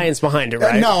science behind it,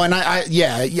 right? No, and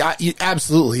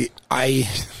absolutely. I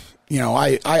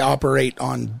operate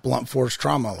on blunt force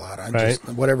trauma a lot. Just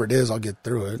whatever it is, I'll get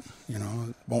through it. You know,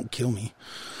 it won't kill me.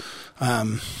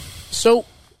 So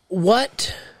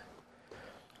what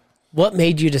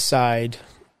made you decide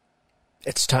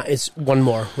it's time? It's one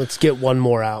more. Let's get one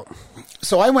more out.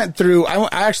 So I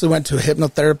actually went to a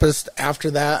hypnotherapist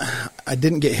after that. I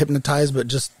didn't get hypnotized, but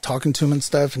just talking to him and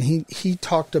stuff. And he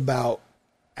talked about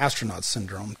astronaut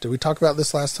syndrome. Did we talk about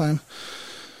this last time?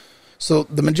 So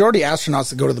the majority of astronauts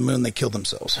that go to the moon, they kill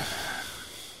themselves.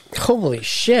 Holy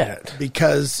shit.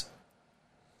 Because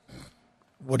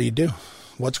what do you do?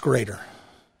 What's greater?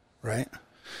 Right?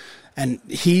 And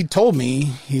he told me,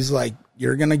 he's like,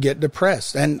 you're going to get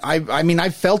depressed. And I mean, I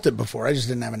felt it before. I just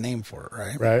didn't have a name for it.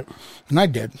 Right. Right. And I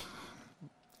did.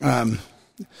 I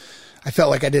felt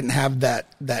like I didn't have that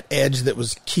edge that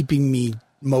was keeping me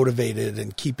motivated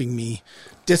and keeping me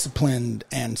disciplined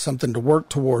and something to work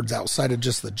towards outside of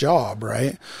just the job.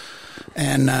 Right.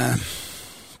 And,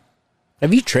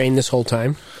 have you trained this whole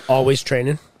time? Always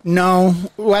training? No.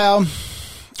 Well,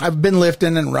 I've been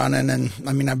lifting and running, and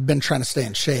I mean, I've been trying to stay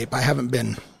in shape. I've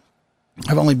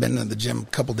only been to the gym a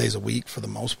couple days a week for the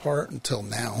most part until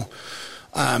now.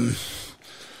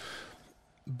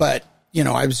 But you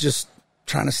know, I was just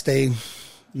trying to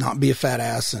not be a fat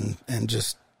ass and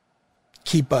just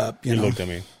keep up. You know? Looked at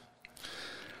me.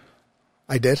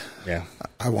 I did. Yeah,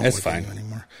 I won't That's look fine. at you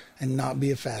anymore and not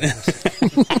be a fat ass.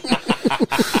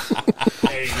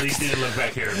 Hey, at least you didn't look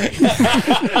back here at me.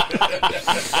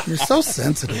 You're so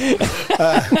sensitive.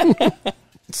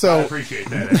 So I appreciate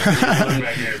that. Look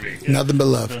back here at me. Yeah. Nothing but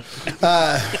love.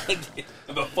 But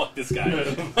fuck this guy.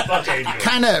 Fuck Adrian.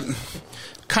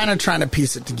 Kind of trying to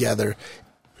piece it together,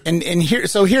 and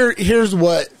here's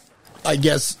what I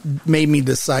guess made me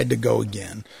decide to go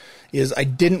again. Is I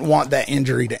didn't want that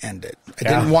injury to end it. I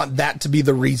didn't want that to be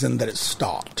the reason that it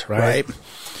stopped. Right.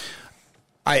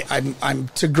 I'm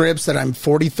to grips that I'm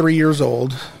 43 years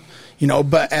old, you know,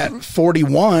 but at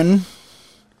 41,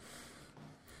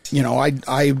 you know,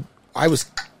 I was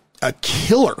a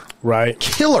killer. Right.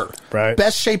 Killer. Right.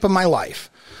 Best shape of my life.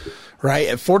 Right.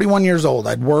 At 41 years old,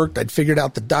 I'd worked, I'd figured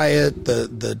out the diet,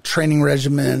 the training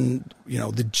regimen, you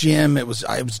know, the gym. I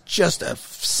was just a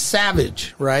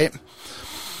savage. Right.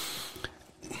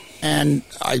 And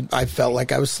I felt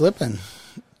like I was slipping.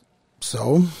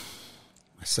 So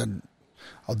I said,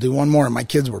 I'll do one more. And my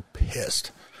kids were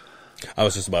pissed. I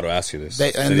was just about to ask you this.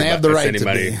 They have the right to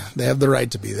be. They have the right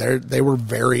to be. They were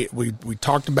very. We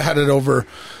talked about it over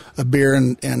a beer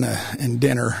and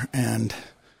dinner, and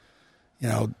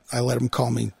I let them call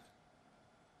me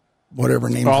whatever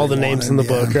names. All the names in the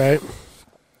book, right?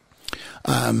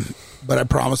 But I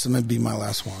promised them it'd be my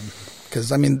last one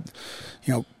because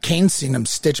Kane's seen them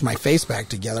stitch my face back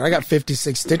together. I got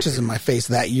 56 stitches in my face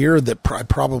that year that I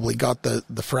probably got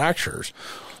the fractures.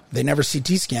 They never CT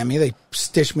scan me. They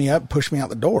stitch me up, push me out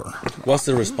the door. What's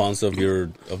the response of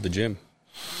the gym?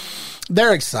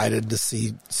 They're excited to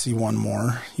see one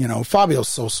more. Fabio's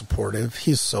so supportive.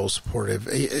 He's so supportive.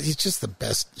 He's just the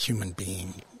best human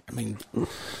being. I mean,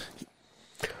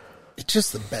 it's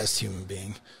just the best human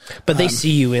being. But they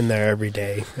see you in there every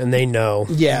day, and they know.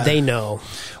 Yeah. They know.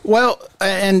 Well,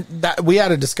 and we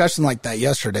had a discussion like that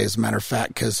yesterday, as a matter of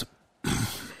fact, because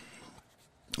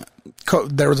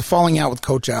there was a falling out with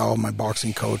Coach Al, my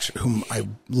boxing coach, whom I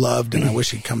loved, and I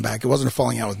wish he'd come back. It wasn't a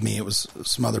falling out with me. It was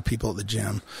some other people at the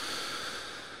gym.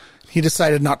 He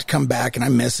decided not to come back, and I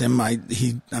miss him.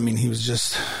 He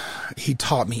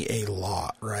taught me a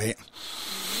lot, right?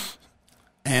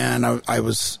 And I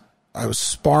was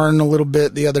sparring a little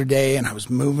bit the other day, and I was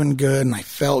moving good, and I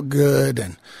felt good,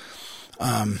 and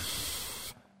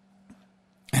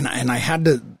I had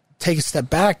to take a step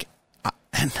back,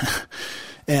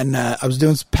 and I was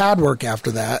doing some pad work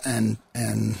after that,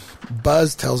 and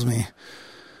Buzz tells me,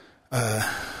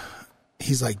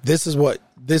 he's like, this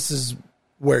is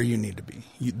where you need to be.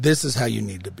 This is how you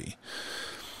need to be.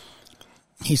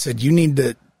 He said, you need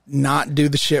to not do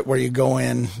the shit where you go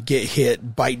in, get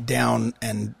hit, bite down,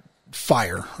 and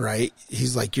fire, right?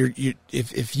 He's like,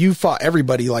 if you fought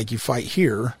everybody like you fight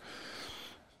here,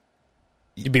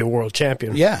 you'd be a world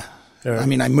champion. Yeah. I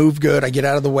mean, I move good. I get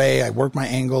out of the way. I work my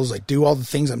angles. I do all the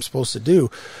things I'm supposed to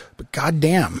do. But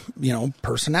goddamn,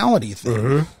 personality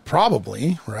thing,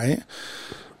 probably, right?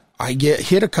 I get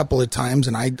hit a couple of times,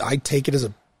 and I take it as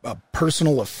a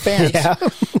personal offense,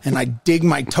 and I dig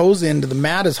my toes into the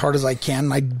mat as hard as I can,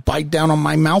 and I bite down on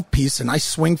my mouthpiece, and I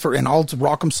swing and I'll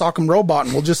rock'em sock'em robot,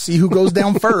 and we'll just see who goes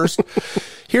down first.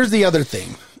 Here's the other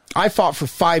thing. I fought for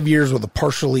 5 years with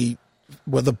an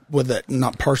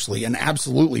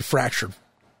absolutely fractured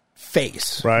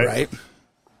face, right?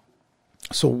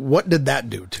 So what did that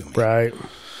do to me? Right.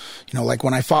 Like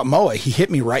when I fought Moa, he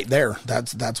hit me right there.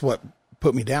 That's what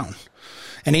put me down.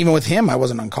 And even with him, I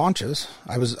wasn't unconscious.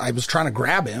 I was trying to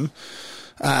grab him.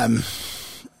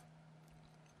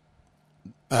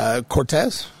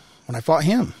 Cortez, when I fought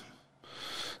him.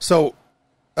 So,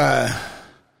 I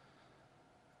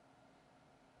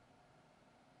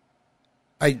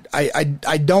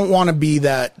don't want to be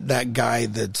that guy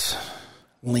that's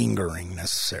lingering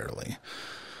necessarily.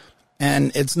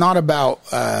 And it's not about,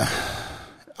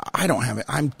 I don't have it.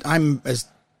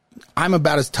 I'm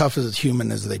about as tough as a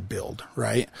human as they build,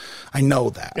 right? I know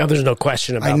that. Yeah, there's no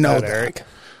question about that, Eric.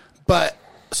 But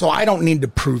so I don't need to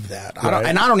prove that. Right.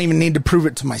 I don't even need to prove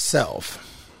it to myself.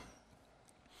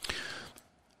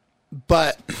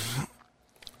 But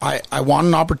I want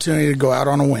an opportunity to go out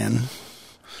on a win.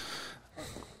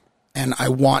 And I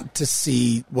want to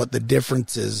see what the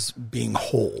difference is being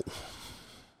whole.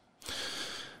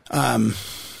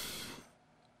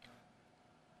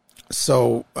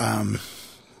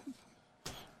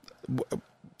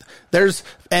 There's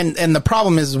and the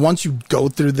problem is once you go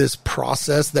through this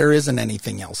process, there isn't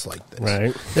anything else like this.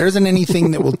 Right. There isn't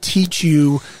anything that will teach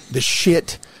you the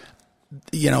shit,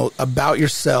 about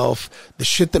yourself, the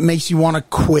shit that makes you want to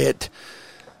quit,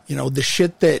 the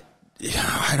shit that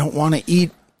I don't want to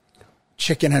eat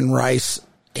chicken and rice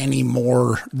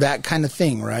anymore, that kind of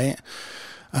thing, right?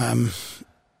 And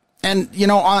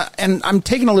I'm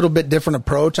taking a little bit different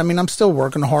approach. I mean, I'm still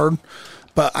working hard,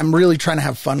 but I'm really trying to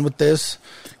have fun with this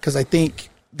because I think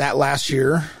that last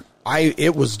year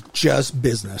it was just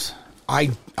business.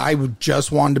 I would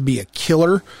just wanted to be a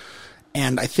killer,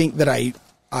 and I think that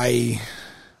I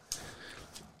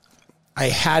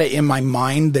had it in my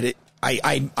mind that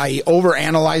I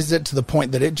overanalyzed it to the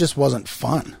point that it just wasn't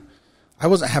fun. I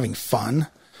wasn't having fun.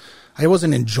 I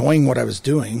wasn't enjoying what I was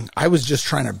doing. I was just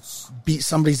trying to beat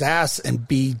somebody's ass and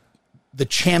be the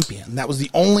champion. That was the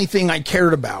only thing I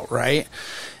cared about, right?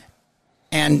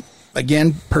 And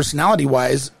again, personality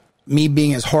wise, me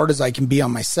being as hard as I can be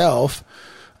on myself,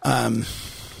 I'll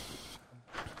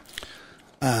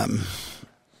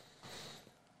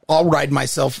ride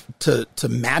myself to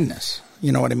madness.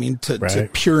 You know what I mean? To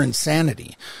pure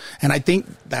insanity. And I think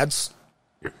that's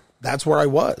where I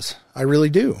was. I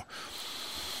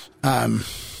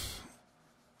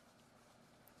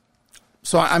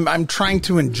So I'm trying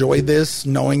to enjoy this,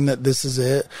 knowing that this is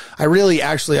it. I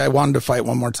wanted to fight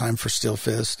one more time for Steel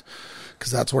Fist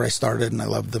because that's where I started, and I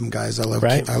love them guys. I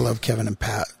love Kevin and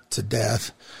Pat to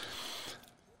death.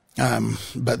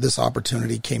 But this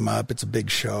opportunity came up. It's a big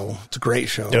show. It's a great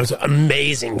show. It was an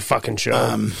amazing fucking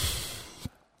show.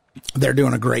 They're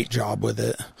doing a great job with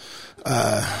it.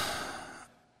 I'm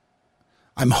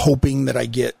hoping that I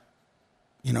get,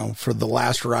 for the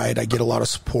last ride, I get a lot of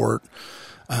support.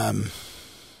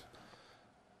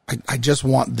 I just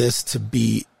want this to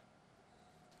be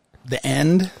the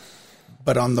end,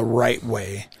 but on the right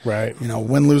way. Right.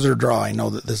 Win, lose, or draw, I know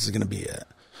that this is going to be it.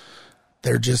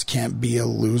 There just can't be a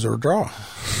lose or draw.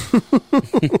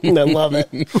 I love it.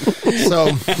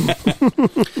 So,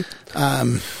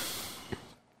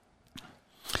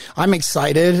 I'm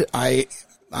excited.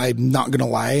 I'm not going to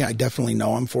lie. I definitely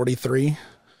know I'm 43.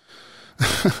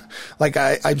 Like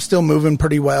I'm still moving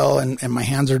pretty well and my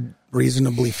hands are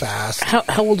reasonably fast.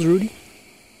 How old is Rudy?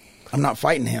 I'm not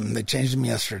fighting him. They changed him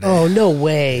yesterday. Oh, no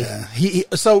way. Yeah.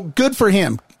 So good for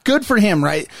him. Good for him,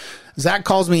 right? Zach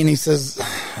calls me and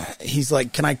he's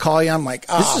like, can I call you? I'm like,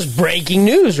 This is breaking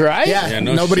news, right? Yeah,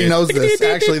 nobody knows this.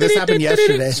 Actually, this happened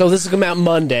yesterday. So this is coming out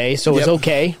Monday, so it's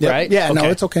okay, right? Yeah, okay. no,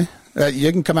 it's okay.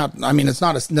 You can come out. I mean, it's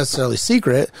not necessarily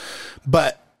secret,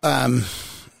 but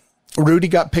Rudy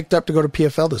got picked up to go to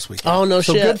PFL this week. Oh, no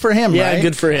shit. So good for him, yeah, right?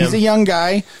 good for him. He's a young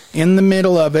guy in the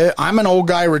middle of it. I'm an old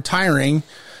guy retiring.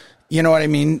 You know what I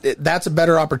mean? That's a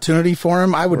better opportunity for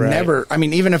him. I would never,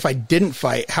 even if I didn't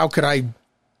fight, how could I?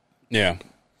 Yeah.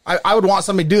 I would want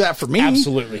somebody to do that for me.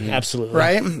 Absolutely.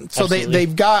 Right? So Absolutely.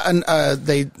 they've got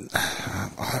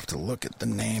I'll have to look at the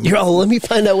name. Let me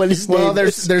find out what his name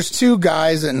is. There's two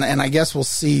guys, and I guess we'll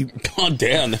see. Oh,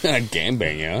 damn.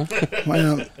 Gangbang, yeah?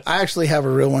 Well, I actually have a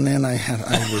real one in. I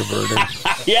reverted.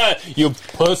 Yeah, you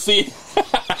pussy.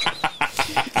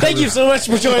 Thank you so much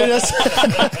for joining us.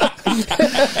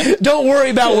 Don't worry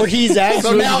about where he's at.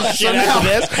 So now,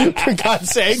 this, for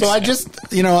God's sake. So I just,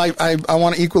 I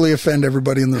want to equally offend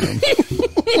everybody in the room.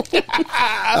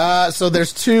 So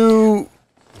there's two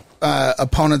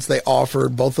opponents they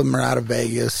offered. Both of them are out of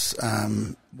Vegas.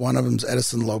 One of them's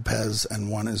Edison Lopez, and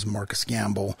one is Marcus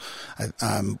Gamble.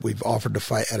 We've offered to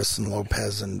fight Edison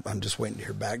Lopez, and I'm just waiting to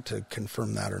hear back to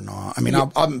confirm that or not. I mean,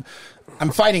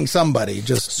 I'm fighting somebody.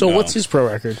 What's his pro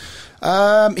record?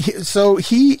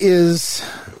 He is,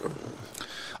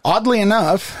 oddly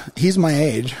enough, he's my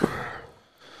age.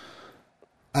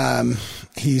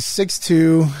 He's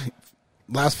 6'2".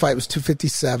 Last fight was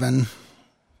 257.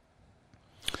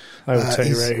 I will tell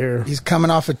you right here. He's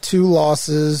coming off of 2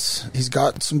 losses. He's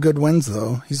got some good wins,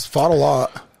 though. He's fought a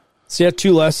lot. So, yeah,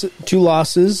 2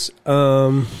 losses.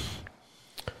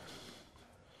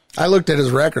 I looked at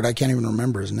his record. I can't even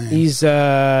remember his name. He's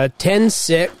 10-6,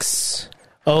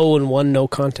 0-1, no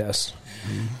contest.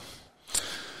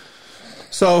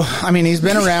 So, he's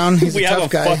been around. He's a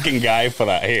tough guy. We have a fucking guy for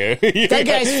that here. That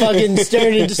guy's fucking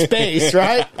staring into space,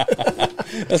 right?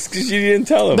 That's because you didn't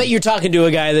tell him. But you're talking to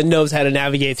a guy that knows how to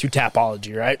navigate through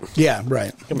Tapology, right? Yeah,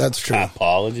 right. That's true.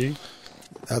 Apology.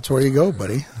 That's where you go,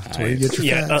 buddy. That's where you get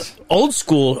your facts. Old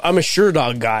school, I'm a sure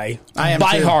dog guy. I am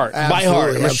by too. heart. Absolutely, By heart,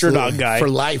 I'm a sure absolutely. dog guy. For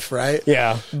life, right?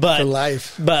 Yeah. But, for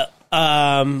life. But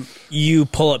you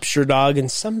pull up sure dog, and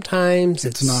sometimes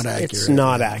it's not accurate. It's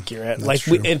not accurate. That's like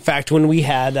true. in fact, when we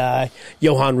had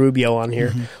Johan Rubio on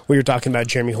here, we were talking about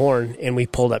Jeremy Horn, and we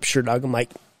pulled up sure dog. I'm like,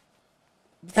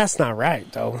 that's not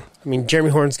right, though. I mean,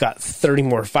 Jeremy Horn's got 30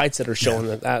 more fights that are showing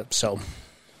that. So,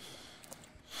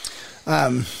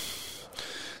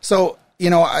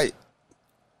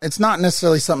 it's not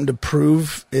necessarily something to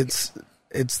prove. It's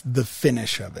the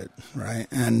finish of it, right?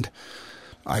 And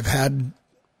I've had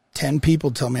 10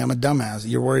 people tell me I'm a dumbass.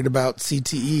 You're worried about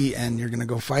CTE and you're going to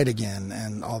go fight again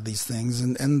and all these things.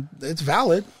 And it's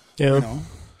valid, yeah.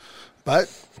 But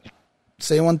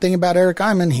say one thing about Eric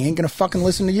Iman, he ain't going to fucking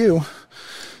listen to you.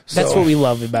 That's what we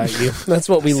love about you. That's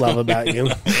what we love about you.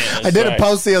 I did a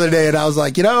post the other day and I was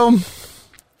like,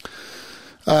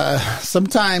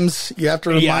 sometimes you have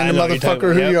to remind a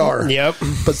motherfucker who you are. Yep.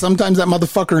 But sometimes that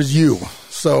motherfucker is you.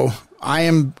 So I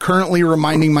am currently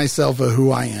reminding myself of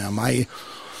who I am. I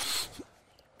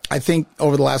think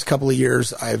over the last couple of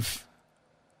years, I've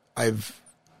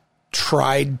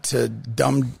tried to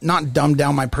not dumb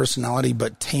down my personality,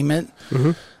 but tame it.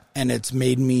 Mm-hmm. And it's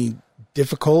made me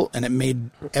difficult, and it made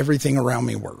everything around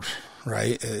me worse.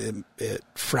 Right. It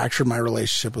fractured my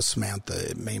relationship with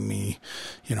Samantha. It made me,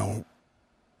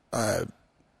 I've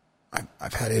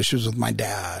had issues with my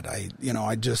dad. I'm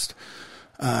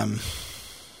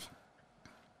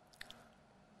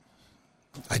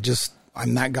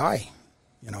that guy.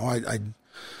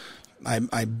 I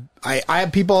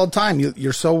have people all the time.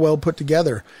 You're so well put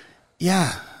together.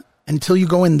 Yeah. Until you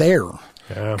go in there.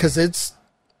 Yeah. Cause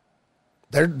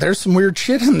there's some weird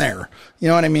shit in there. You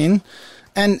know what I mean?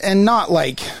 And not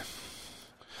like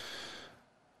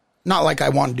I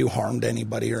want to do harm to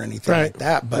anybody or anything like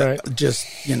that, but just,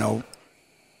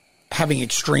 having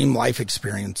extreme life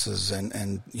experiences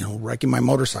and wrecking my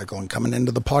motorcycle and coming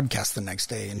into the podcast the next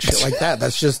day and shit like that.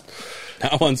 That's just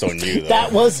That one's on you,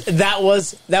 though.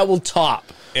 That will top.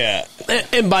 Yeah.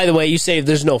 And by the way, you say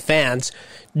there's no fans.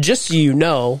 Just so you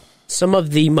know, some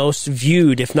of the most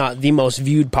viewed, if not the most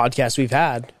viewed podcasts we've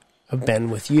had have been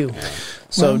with you.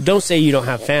 So don't say you don't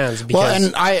have fans. Because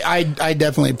and I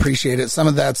definitely appreciate it. Some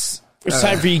of that's... It's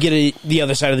time for you to get the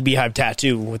other side of the beehive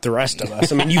tattoo with the rest of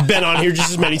us. I mean, you've been on here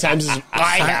just as many times as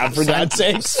I have, for God's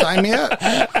sake. Sign me up.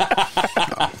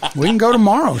 We can go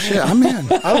tomorrow. Shit, I'm in.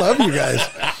 I love you guys.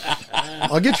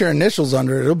 I'll get your initials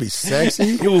under it. It'll be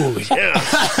sexy. Ooh,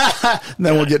 yeah.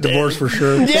 Then we'll get divorced for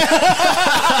sure.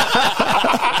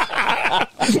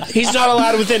 He's not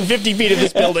allowed within 50 feet of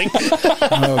this building.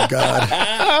 Oh, God.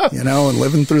 And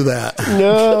living through that.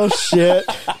 No shit.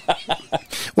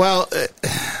 Well,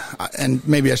 and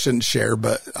maybe I shouldn't share,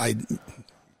 but I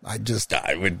just...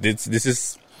 This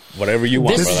is whatever you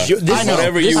want, This brother. is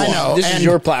whatever you want. This is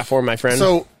your platform, my friend.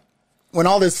 So when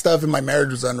all this stuff in my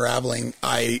marriage was unraveling,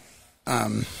 I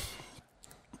come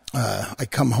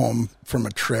home from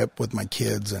a trip with my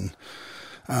kids, and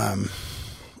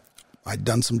I'd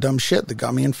done some dumb shit that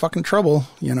got me in fucking trouble,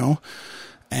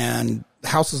 and the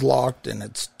house is locked and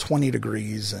it's 20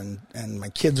 degrees and my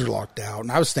kids are locked out.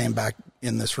 And I was staying back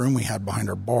in this room we had behind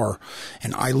our bar,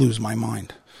 and I lose my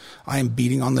mind. I am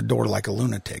beating on the door like a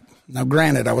lunatic. Now,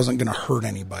 granted, I wasn't going to hurt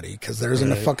anybody because there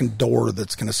isn't a fucking door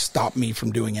that's going to stop me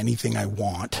from doing anything I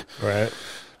want. Right.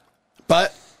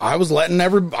 But I was letting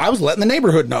the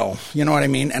neighborhood know, you know what I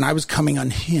mean? And I was coming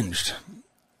unhinged.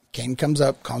 Kane comes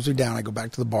up, calms me down. I go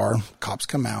back to the bar. Cops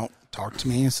come out, talk to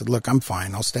me. I said, look, I'm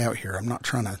fine. I'll stay out here. I'm not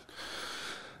trying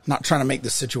to make the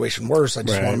situation worse. I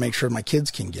just want to make sure my kids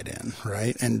can get in.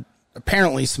 Right. And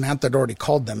apparently Samantha had already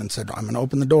called them and said, I'm going to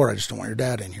open the door. I just don't want your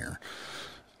dad in here.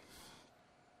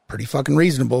 Pretty fucking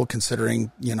reasonable considering,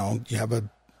 you have a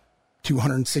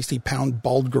 260-pound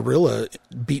bald gorilla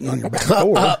beating on your back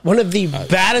door. One of the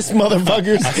baddest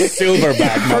motherfuckers.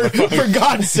 Silverback motherfucker. For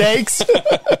God's sakes.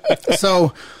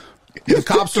 So the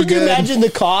cops are Can you good. imagine the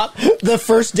cop, the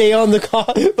first day on the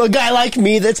cop, a guy like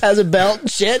me that has a belt and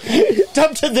shit,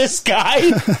 up to this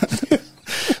guy?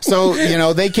 So,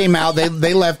 they came out,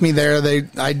 they left me there.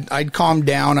 I'd calmed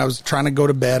down. I was trying to go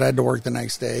to bed. I had to work the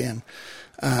next day.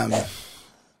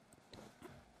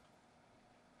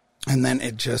 And then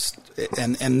it just,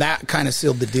 and that kind of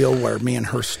sealed the deal where me and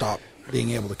her stopped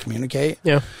being able to communicate.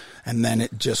 Yeah. And then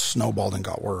it just snowballed and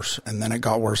got worse. And then it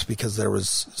got worse because there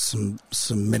was some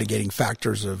mitigating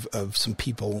factors of some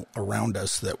people around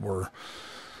us that were,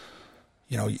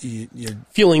 you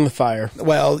Fueling the fire.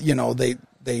 well, they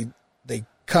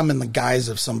come in the guise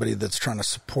of somebody that's trying to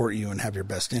support you and have your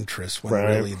best interest when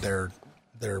really they're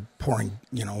pouring,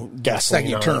 the second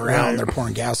you turn around, they're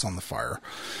pouring gas on the fire.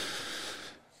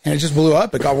 And it just blew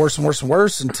up. It got worse and worse and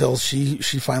worse until she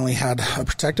finally had a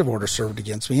protective order served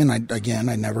against me. And I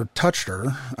never touched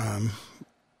her.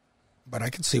 But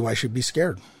I could see why she'd be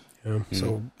scared. Yeah.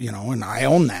 So, and I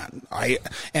own that.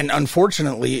 And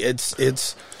unfortunately it's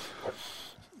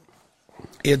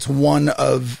one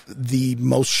of the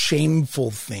most shameful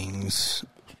things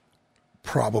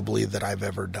probably that I've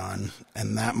ever done,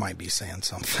 and that might be saying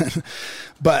something.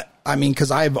 But I mean,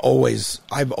 because I've always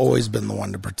been the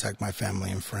one to protect my family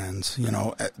and friends.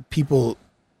 People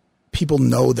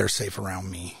know they're safe around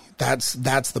me. That's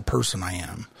the person I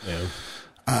am. Yeah.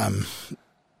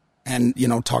 And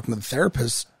talking to the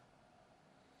therapist,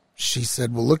 she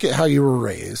said, "Well, look at how you were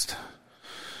raised,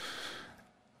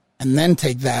 and then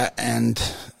take that and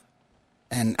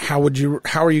how are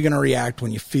you going to react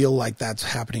when you feel like that's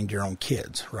happening to your own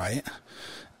kids, right?"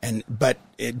 But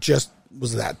it just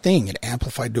was that thing. It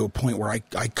amplified to a point where I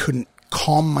couldn't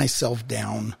calm myself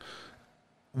down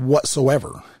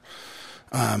whatsoever.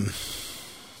 And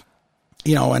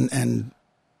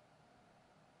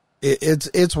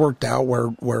it's worked out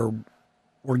where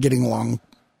we're getting along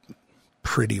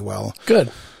pretty well.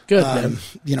 Good, man.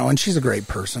 And she's a great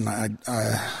person.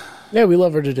 Yeah, we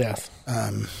love her to death.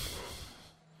 And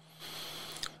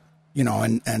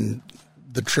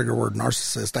the trigger word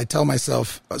narcissist, I tell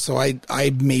myself, so I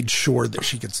made sure that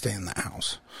she could stay in the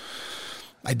house.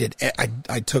 I did.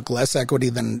 I took less equity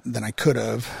than I could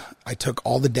have. I took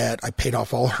all the debt. I paid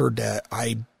off all her debt.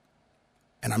 And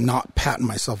I'm not patting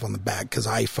myself on the back because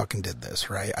I fucking did this,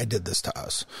 right? I did this to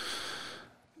us.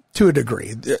 To a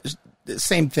degree. The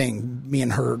same thing, me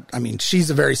and her. I mean, she's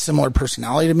a very similar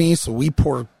personality to me, so we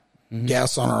pour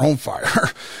gas on our own fire.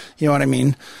 You know what I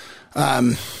mean?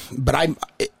 But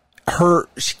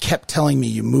she kept telling me,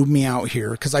 you moved me out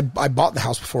here, because I bought the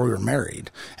house before we were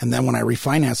married. And then when I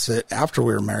refinanced it after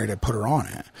we were married, I put her on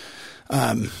it.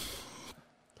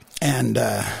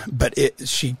 But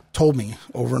she told me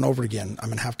over and over again, I'm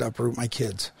going to have to uproot my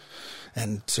kids.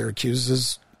 And Syracuse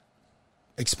is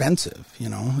expensive, you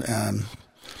know?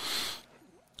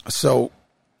 So,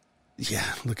 yeah,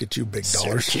 look at you, big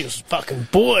dollars. Syracuse fucking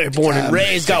boy, born and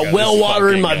raised, got well water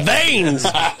in my veins.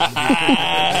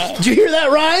 Did you hear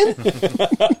that, Ryan?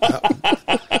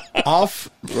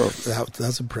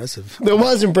 That's impressive. It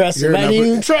was impressive. I didn't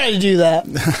even try to do that.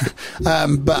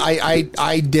 But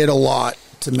I did a lot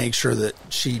to make sure that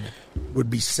she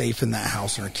would be safe in that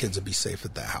house and her kids would be safe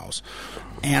at that house.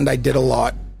 And I did a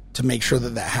lot to make sure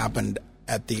that happened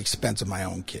at the expense of my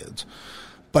own kids.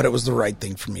 But it was the right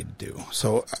thing for me to do.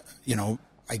 So, you know,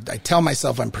 I tell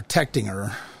myself I'm protecting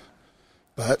her,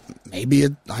 but maybe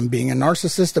I'm being a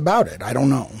narcissist about it. I don't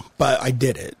know. But I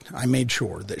did it. I made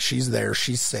sure that she's there.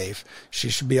 She's safe. She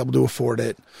should be able to afford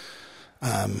it.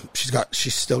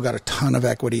 She's still got a ton of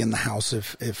equity in the house.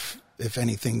 If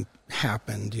anything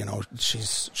happened, you know,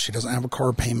 she doesn't have a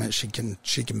car payment. She can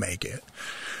make it.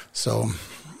 So,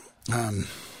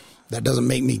 that doesn't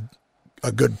make me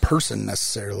a good person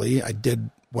necessarily. I did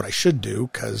what I should do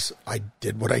because I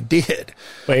did what I did.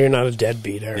 But you're not a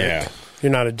deadbeat, Eric. Yeah.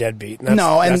 You're not a deadbeat. And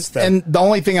the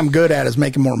only thing I'm good at is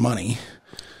making more money.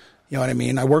 You know what I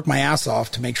mean? I work my ass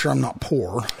off to make sure I'm not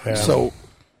poor. Yeah. So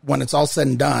when it's all said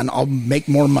and done, I'll make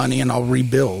more money and I'll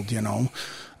rebuild, you know.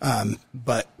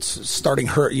 But starting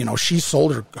her, you know, she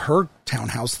sold her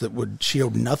townhouse that she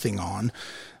owed nothing on.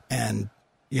 And,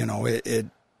 you know, it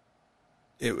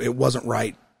wasn't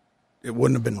right. It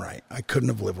wouldn't have been right. I couldn't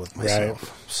have lived with myself.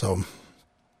 Right. So,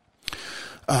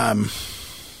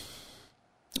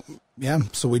 yeah.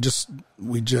 So she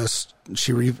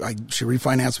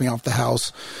refinanced me off the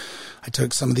house. I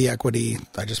took some of the equity.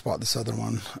 I just bought this other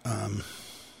one.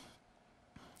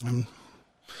 You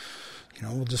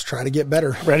know, we'll just try to get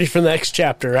better. Ready for the next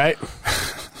chapter, right?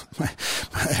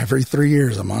 Every 3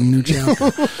 years, I'm on a new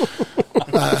chapter.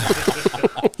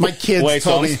 My kids. Wait,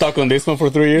 so I'm stuck on this one for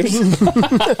 3 years? Good luck,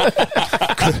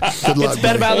 it's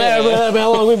been about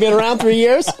how long we've been around, 3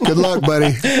 years? Good luck,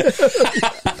 buddy.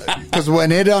 Because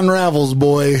when it unravels,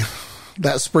 boy,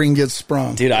 that spring gets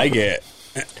sprung. Dude, I get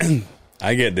the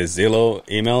Zillow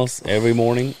emails every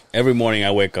morning. Every morning I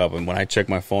wake up, and when I check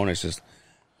my phone, it's just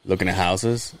looking at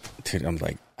houses. Dude, I'm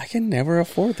like, I can never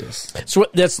afford this. So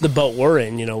that's the boat we're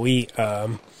in. You know, we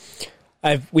have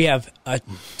a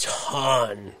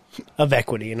ton of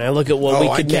equity, and I look at what we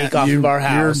could make off of our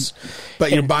house.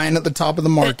 But you're buying at the top of the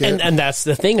market. And that's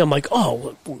the thing. I'm like,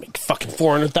 we'll make fucking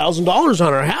 $400,000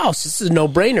 on our house. This is a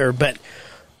no-brainer. But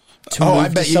I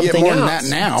bet you get more than that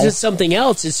now. To something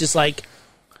else, it's just like,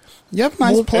 you have a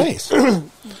nice place.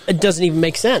 It doesn't even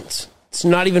make sense. It's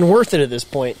not even worth it at this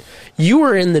point. You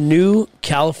were in the new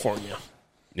California.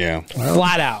 Yeah.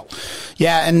 Flat out.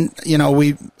 Yeah, and, you know,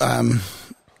 we...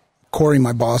 Corey,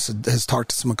 my boss, has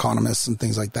talked to some economists and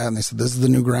things like that, and they said this is the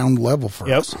new ground level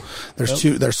for us.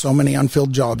 There's so many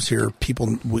unfilled jobs here.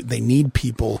 People, they need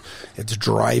people. It's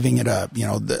driving it up. You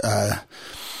know, the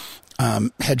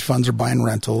hedge funds are buying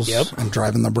rentals and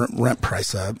driving the rent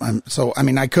price up. So, I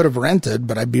mean, I could have rented,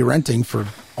 but I'd be renting for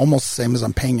almost the same as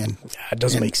I'm paying in. It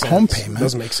doesn't make sense. Home payment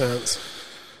doesn't make sense.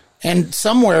 And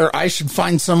I should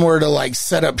find somewhere to like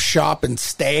set up shop and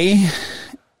stay,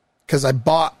 because I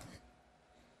bought,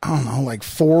 I don't know, like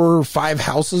 4 or 5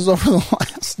 houses over the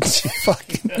last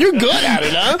fucking... You're good at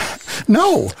it, huh?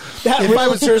 No. That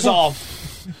realtor's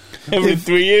off. Every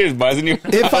 3 years buys a new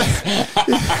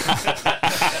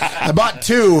I bought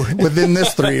 2 within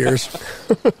this 3 years.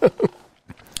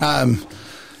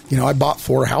 You know, I bought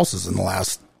 4 houses in the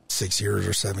last 6 years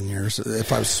or 7 years.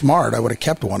 If I was smart, I would have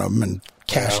kept one of them and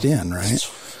cashed in, right?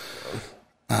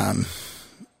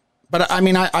 But I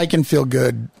mean, I can feel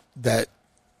good that,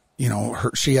 you know,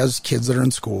 she has kids that are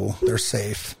in school. They're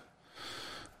safe.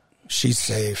 She's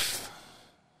safe.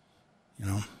 You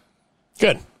know.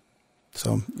 Good.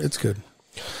 So it's good.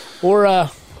 We're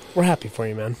happy for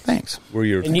you, man. Thanps. We're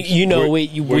your. And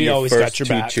we always got your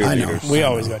back. I know. We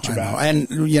always got your back. And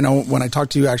you know, when I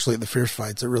talked to you actually at the Fierce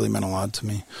Fights, it really meant a lot to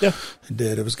me. Yeah, it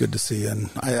did. It was good to see you.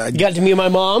 And you got to meet my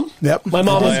mom. Yep. My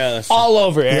mom was all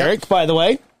over Eric. By the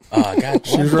way. Oh God,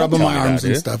 she was rubbing my arms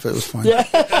and stuff. It was fun. Yeah.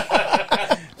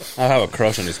 I have a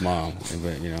crush on his mom,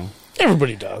 but you know,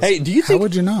 everybody does. Hey, do you think? How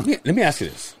would you not? Let me ask you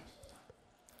this: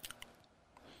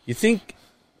 you think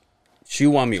she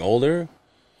want me older,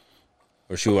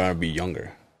 Or she would rather be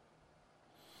younger?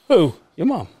 Who? Your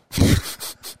mom.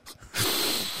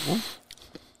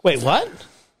 Wait, what?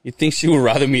 You think she would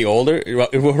rather me older?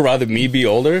 Would rather me be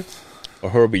older, or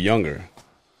her be younger?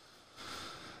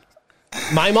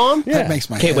 My mom? That makes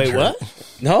my Okay, head wait, hurt.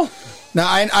 what? No. Now,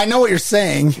 I know what you're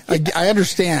saying. I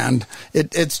understand.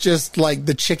 It's just like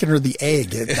the chicken or the egg.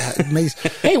 It makes.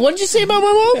 Hey, what did you say about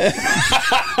my mom?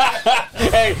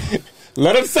 Hey,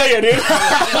 let him say it, dude.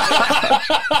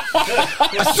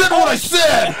 I said what I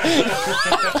said.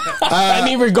 I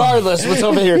mean, regardless, what's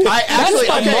over here? I actually,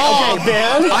 That's my mom,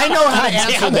 man. I know how to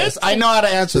answer Damn this. it. I know how to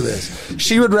answer this.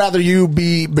 She would rather you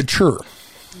be mature.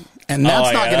 And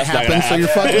that's not going to happen, so you're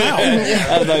fucking out.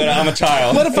 That's not gonna, I'm a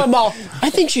child. What if I'm all, I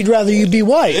think she'd rather you be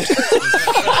white.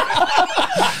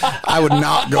 I would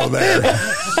not go there.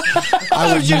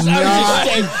 I was just,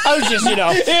 you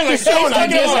know, throwing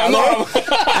ideas out there.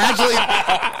 Actually,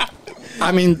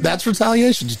 I mean, that's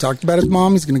retaliation. You talked about his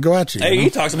mom. He's going to go at you. Hey, you he know?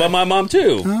 talks about my mom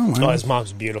too. Oh, well. Oh, his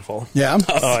mom's beautiful. Yeah.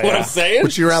 That's what I'm saying.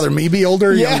 Would you rather me be older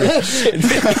or younger?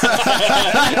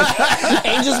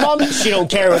 Angel's mom, she don't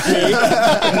care with me.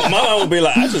 My mom would be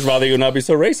like, "I just rather you not be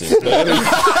so racist." But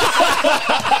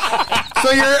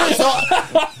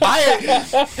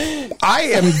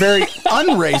I am very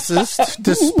unracist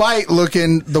despite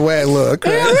looking the way I look.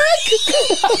 Right?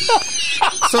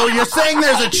 So you're saying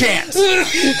there's a chance.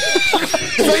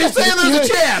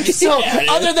 So,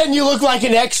 other than you look like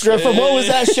an extra from what was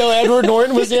that show Edward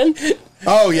Norton was in?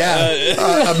 Oh yeah,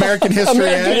 American History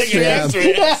X.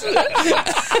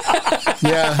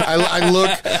 Yeah, I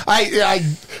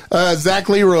look. Zach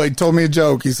Leroy told me a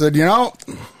joke. He said,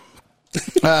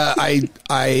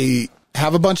 I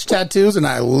have a bunch of tattoos and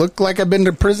I look like I've been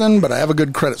to prison, but I have a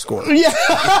good credit score. Yeah.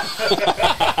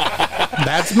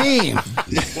 That's me.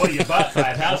 Well, you bought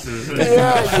 5 houses.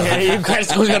 Yeah, your credit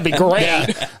score's going to be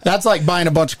great. That's like buying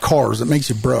a bunch of cars. It makes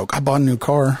you broke. I bought a new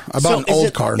car. I bought an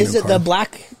old car. Is it the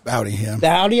black Audi? Yeah. the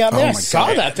Audi out there? Oh I my saw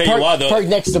God. that. Tell you what, though. Parked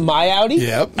next to my Audi.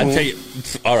 Yep. I tell you,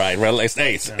 all right, relax.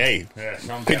 Hey,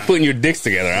 quit putting your dicks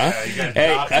together, huh? You gotta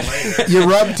Hey, drop it later. You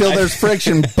rub till there's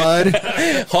friction, bud.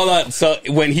 hold on. So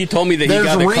when he told me that There's he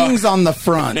got the rings car, on the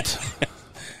front.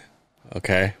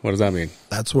 okay, what does that mean?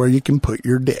 That's where you can put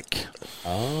your dick.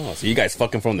 Oh, so you guys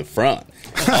fucking from the front?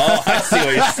 Oh, I see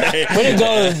what you're saying. We didn't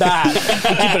go to the back. We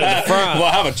keep it at the front. Well,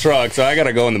 I have a truck, so I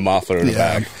gotta go in the muffler in the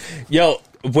Yeah. back. Yo,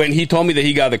 when he told me that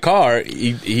he got the car,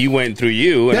 he went through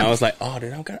you, and Yeah. I was like, "Oh,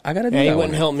 dude, I gotta do Yeah, that." you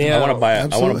wouldn't help me I want out. to buy. I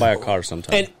want Absolutely. to buy a car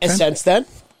sometime. And since then,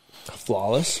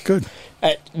 flawless. Good.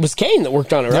 It was Kane that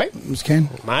worked on it, right? It was Ken.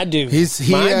 My dude. He,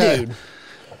 dude.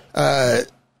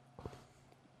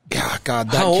 Yeah, God,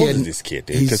 that How old kid. is this kid,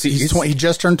 dude? 'Cause He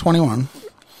just turned 21.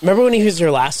 Remember when he was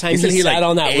here last time? Isn't He he, sat like,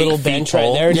 on that 8 little feet bench right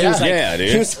tall? there. And he Yeah. was like, Yeah, dude.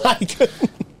 He was like,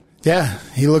 Yeah,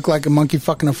 he looked like a monkey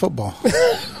fucking a football.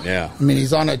 yeah. I mean,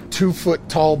 he's on a 2-foot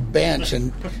tall bench,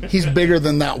 and he's bigger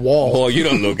than that wall. Well, you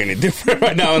don't look any different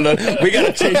right now. We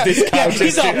gotta change this couch.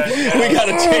 he's all- We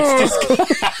gotta change this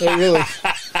couch.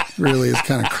 It really is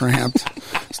kind of cramped.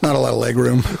 It's not a lot of leg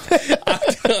room.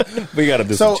 We gotta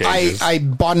do So some changes. I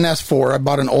bought an S4. I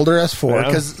bought an older S4 Yeah.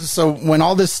 because when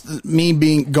all this me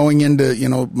going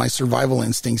into my survival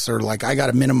instincts are like I got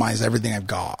to minimize everything I've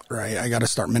got, right? I got to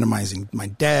start minimizing my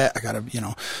debt. I got to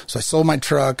so I sold my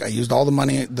truck. I used all the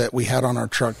money that we had on our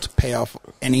truck to pay off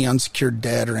any unsecured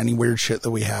debt or any weird shit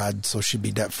that we had, so she'd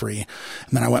be debt free.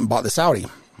 And then I went and bought this Audi.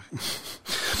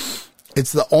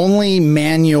 It's the only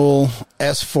manual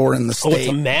S4 in the oh, it's state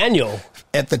a manual.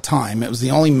 at the time. It was the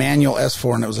only manual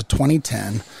S4, and it was a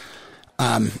 2010.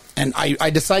 And I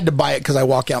decided to buy it because I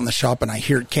walk out in the shop and I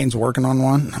hear Kane's working on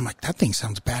one. And I'm like, that thing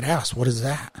sounds badass. What is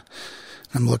that?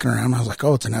 And I'm looking around. And I was like,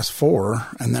 oh, it's an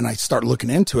S4. And then I start looking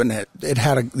into it, and it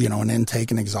had an intake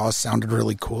and exhaust, sounded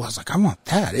really cool. I was like, I want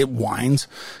that. It whines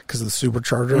because of the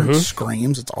supercharger. It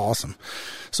screams. It's awesome.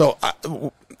 So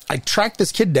I tracked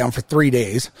this kid down for 3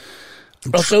 days.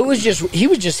 Oh, so he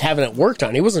was just having it worked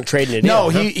on. He wasn't trading it No,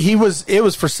 in. huh? it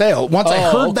was for sale. Once I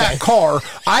Oh, heard okay. that car,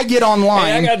 I get online.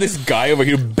 Hey, I got this guy over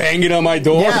here banging on my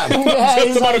door. Yeah. Yeah, Just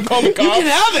he's about to call the You cops. can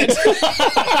have it.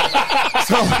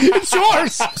 It's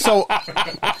yours. So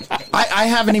I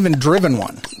haven't even driven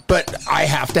one, but I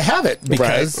have to have it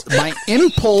because my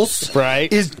impulse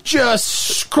Right. is just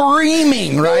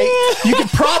screaming, right? You could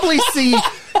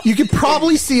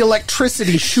probably see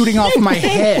electricity shooting off my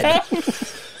head.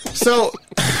 So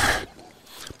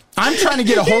I'm trying to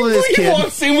get a hold of this He kid.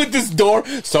 walks in with this door.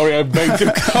 Sorry, I banged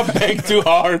too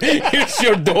hard. Here's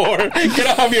your door. Can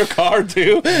I have your car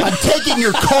too? I'm taking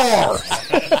your car.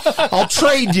 I'll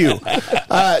trade you.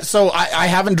 So I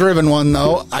haven't driven one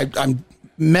though. I'm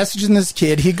messaging this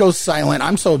kid. He goes silent.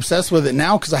 I'm so obsessed with it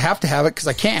now because I have to have it because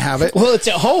I can't have it. Well, it's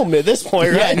at home at this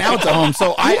point, right? Yeah, now it's at home.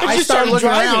 So I start looking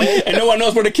around. And no one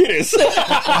knows where the kid is.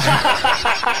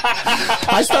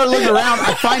 I start looking around.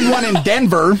 I find one in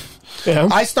Denver. Yeah.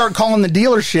 I start calling the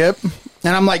dealership,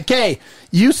 and I'm like, "Hey,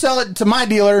 you sell it to my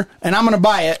dealer, and I'm going to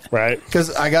buy it, Right?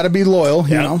 Because I got to be loyal,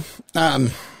 you Yeah. know."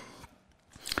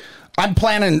 I'm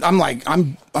planning. I'm like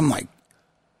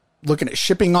looking at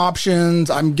shipping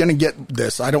options. I'm going to get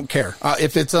this. I don't care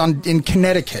if it's in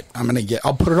Connecticut.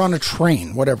 I'll put it on a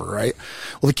train, whatever. Right.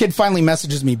 Well, the kid finally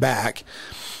messages me back.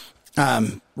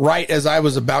 Right as I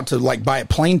was about to buy a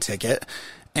plane ticket,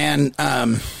 and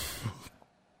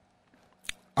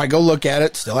I go look at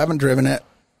it. Still haven't driven it.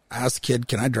 I asked the kid,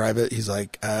 "Can I drive it?" He's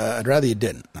like, "I'd rather you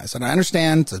didn't." I said, "I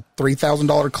understand. It's a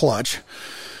 $3,000 clutch.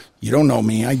 You don't know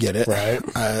me. I get it. Right.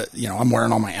 I'm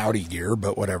wearing all my Audi gear,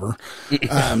 but whatever."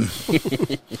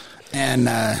 And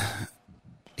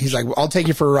he's like, "Well, I'll take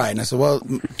you for a ride." And I said, "Well,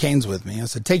 Kane's with me." I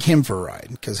said, "Take him for a ride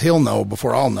because he'll know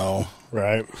before I'll know."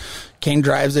 Right. Kane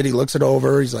drives it. He looks it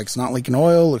over. He's like, "It's not leaking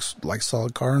oil. Looks like a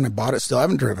solid car." And I bought it. Still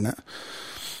haven't driven it.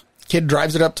 Kid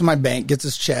drives it up to my bank, gets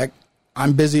his check.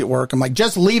 I'm busy at work. I'm like,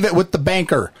 "Just leave it with the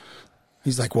banker."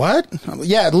 He's like, "What?" I'm like,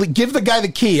 "Yeah, give the guy the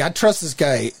key. I trust this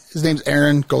guy. His name's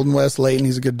Aaron, Golden West, Layton.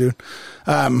 He's a good dude."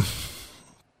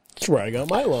 That's where I got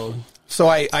my loan. So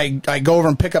I go over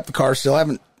and pick up the car.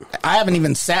 I haven't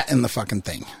even sat in the fucking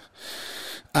thing.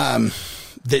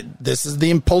 This is the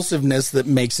impulsiveness that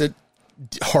makes it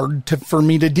hard for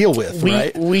me to deal with,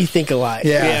 right? We think alike.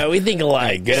 Yeah. We think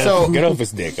alike. Get off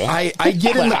his dick. Huh? I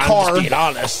get in the car. I'm just being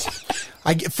honest.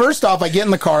 First off, I get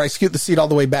in the car. I scoot the seat all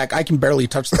the way back. I can barely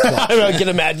touch the clutch. I can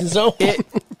imagine so.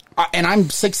 And I'm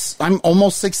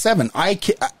almost 6'7".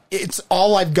 It's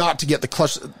all I've got to get the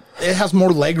clutch. It has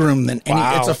more leg room than any.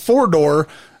 Wow. It's a 4-door,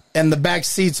 and the back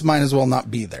seats might as well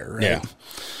not be there. Right? Yeah.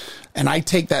 And I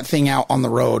take that thing out on the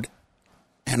road,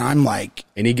 and I'm like,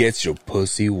 and he gets your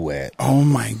pussy wet. "Oh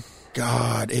my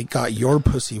God, it got your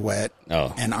pussy wet."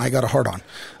 Oh. And I got a hard on.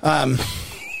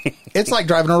 It's like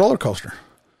driving a roller coaster.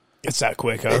 It's that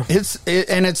quick, huh? It's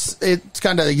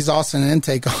kind of exhaust and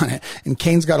intake on it. And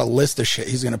Kane's got a list of shit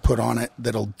he's going to put on it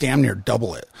that'll damn near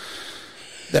double it.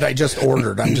 That I just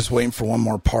ordered. I'm just waiting for one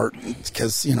more part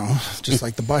because, just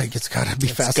like the bike, it's got to be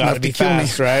fast enough to kill me.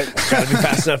 Right? It's got to be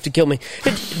fast enough to kill me.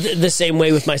 The same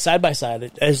way with my side by side.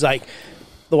 It's like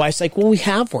the wife's like, "Well, we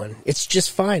have one. It's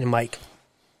just fine." I'm like,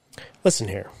 "Listen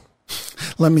here.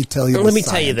 Let me tell you.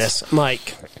 Tell you this." I'm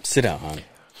like, "Sit down, hon."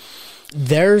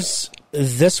 There's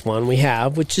this one we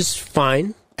have, which is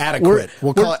fine. Adequate.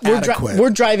 We'll call it adequate. We're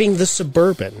driving the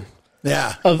Suburban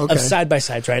Yeah. of side by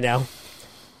sides right now.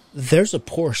 There's a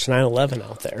Porsche 911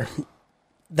 out there.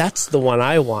 That's the one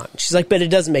I want. She's like, "But it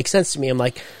doesn't make sense to me." I'm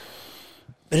like,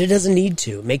 "But it doesn't need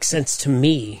to. It makes sense to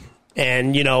me."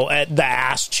 And at the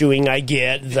ass chewing I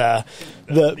get,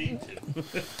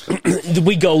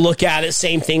 we go look at it,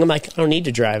 same thing. I'm like, "I don't need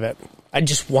to drive it. I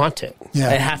just want it. Yeah.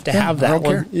 I have to have I that don't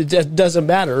one. care. It just doesn't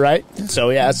matter, right?" So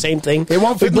yeah, same thing. It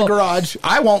won't fit in the garage.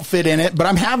 I won't fit in it, but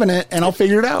I'm having it, and I'll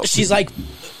figure it out. She's like,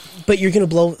 "But you're going to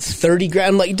blow 30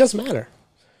 grand. I'm like, "It doesn't matter.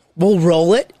 We'll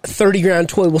roll it. 30 grand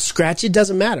toy. We'll scratch it. It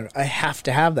doesn't matter. I have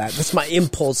to have that." That's my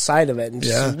impulse side of it. And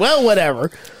just, well, whatever.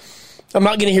 I'm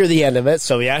not going to hear the end of it.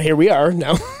 So yeah, here we are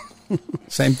now.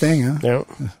 Same thing, huh? Yeah.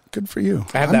 Good for you.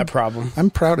 I have that problem. I'm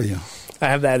proud of you. I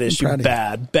have that issue. proud of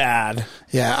you. Bad.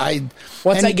 Yeah,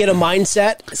 Once I get a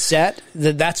mindset set,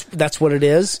 that's what it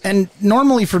is. And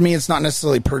normally for me, it's not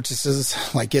necessarily purchases.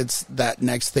 Like it's that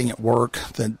next thing at work,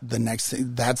 the next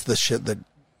thing. That's the shit that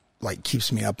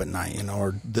keeps me up at night,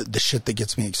 or the shit that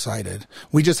gets me excited.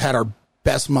 We just had our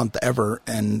best month ever,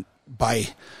 and by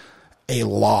a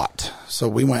lot. So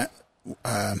we went.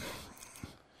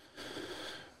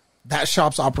 That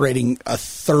shop's operating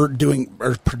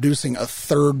producing a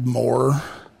third more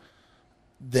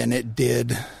than it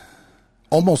did,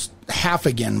 almost half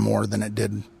again more than it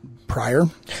did prior.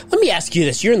 Let me ask you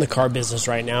this: you're in the car business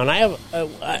right now, and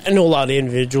I know a lot of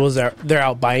individuals that they're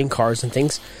out buying cars and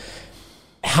things.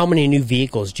 How many new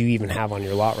vehicles do you even have on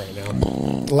your lot right now?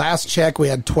 Last check, we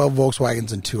had 12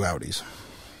 Volkswagens and 2 Audis.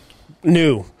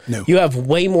 New. You have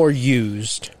way more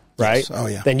used, right? Yes. Oh,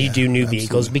 yeah. Than you do new Absolutely.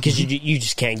 vehicles because you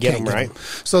just can't get them, right?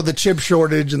 So the chip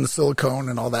shortage and the silicone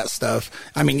and all that stuff.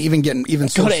 I mean,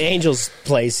 Go to Angel's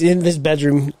place in this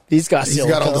bedroom. He's got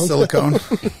all the silicone.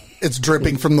 It's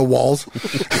dripping from the walls.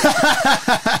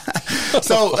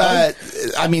 So,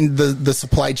 I mean, the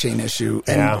supply chain issue.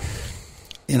 And, yeah.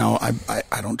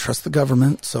 I don't trust the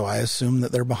government, so I assume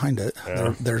that they're behind it.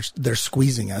 Yeah. They're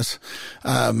squeezing us.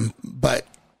 But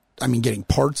getting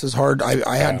parts is hard.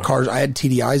 I had cars, I had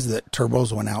TDIs that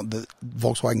turbos went out that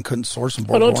Volkswagen couldn't source them.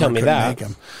 Don't tell me that.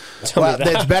 Well,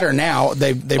 it's better now.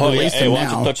 They've released them why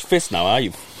now. don't you touch fist now,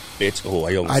 you bitch. Oh,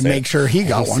 I'd make sure he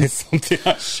got one.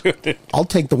 I'll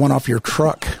take the one off your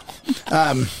truck.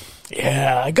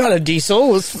 Yeah, I got a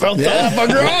diesel. Let's throw that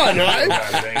fucker on,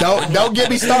 right? Don't get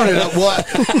me started. Well,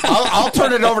 I'll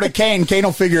turn it over to Kane. Kane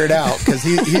will figure it out because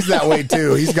he's that way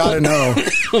too. He's got to know.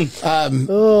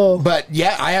 But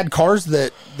yeah, I had cars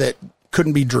that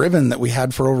couldn't be driven that we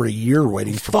had for over a year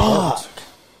waiting for parts.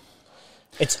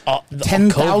 It's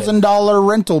 $10,000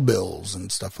 rental bills and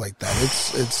stuff like that.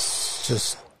 It's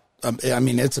just.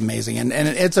 It's amazing. And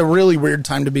it's a really weird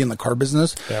time to be in the car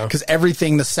business because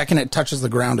everything, the second it touches the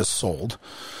ground, is sold.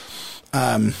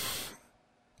 I'm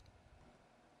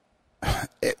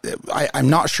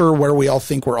not sure where we all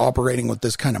think we're operating with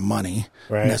this kind of money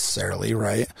necessarily,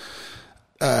 right?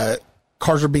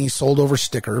 Cars are being sold over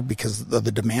sticker because the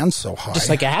demand's so high. Just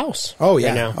like a house. Oh, yeah.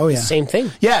 Right now. Oh, yeah. Same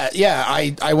thing. Yeah.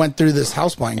 I went through this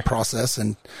house buying process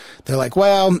and they're like,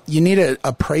 well, you need an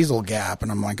appraisal gap.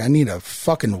 And I'm like, I need a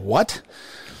fucking what?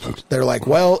 They're like,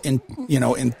 well, in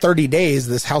 30 days,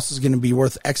 this house is going to be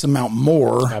worth X amount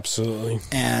more. Absolutely.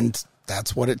 And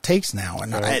that's what it takes now.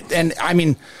 And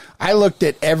I looked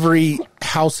at every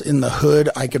house in the hood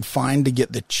I could find to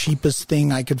get the cheapest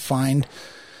thing I could find.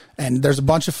 And there's a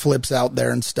bunch of flips out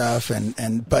there and stuff.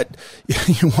 But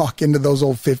you walk into those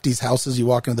old 50s houses, you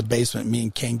walk into the basement, me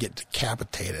and Kane get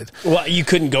decapitated. Well, you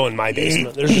couldn't go in my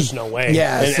basement. There's just no way.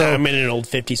 Yeah. And I'm in an old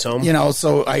 50s home.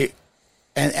 So I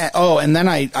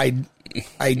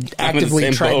actively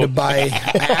tried to buy,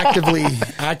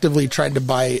 actively tried to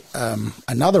buy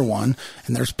another one,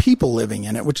 and there's people living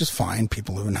in it, which is fine.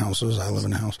 People live in houses. I live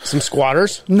in a house. Some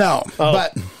squatters? No,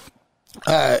 but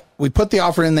we put the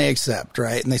offer in, they accept,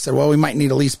 right? And they said, well, we might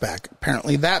need a lease back.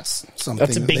 Apparently that's something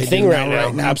that's a big thing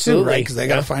right now. Absolutely. Too, right? Because they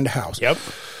got to find a house. Yep.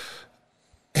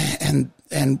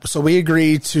 And so we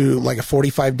agreed to like a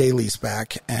 45-day lease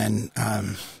back, and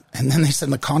then they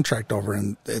send the contract over,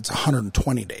 and it's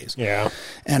 120 days. Yeah.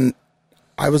 And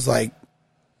I was like,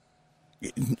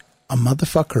 a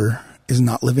motherfucker is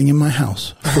not living in my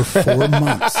house for 4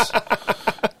 months.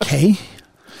 Okay?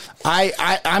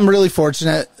 I'm really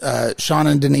fortunate. Sean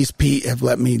and Denise Pete have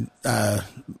let me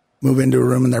move into a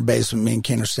room in their basement. Me and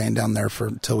Kane are staying down there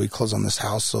until we close on this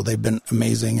house. So they've been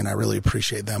amazing, and I really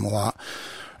appreciate them a lot.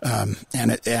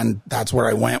 And that's where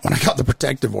I went when I got the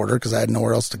protective order because I had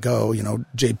nowhere else to go.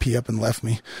 JP up and left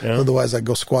me. Yeah. Otherwise, I'd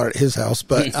go squat at his house.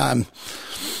 But shout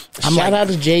out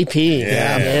to JP.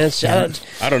 Yeah, man. Shout out.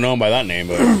 I don't know him by that name,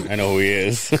 but I know who he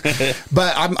is.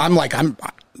 But I'm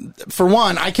for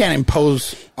one, I can't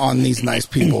impose on these nice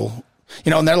people.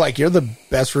 And they're like, you're the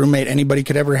best roommate anybody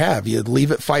could ever have. You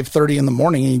leave at 5:30 in the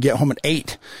morning and you get home at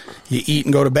 8. You eat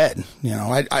and go to bed.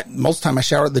 I most of the time I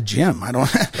shower at the gym.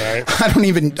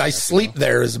 I sleep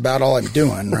there is about all I'm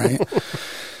doing. Right.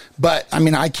 But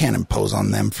I can't impose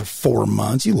on them for 4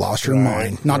 months. You lost your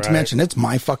mind. Not to mention it's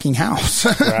my fucking house.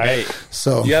 Right.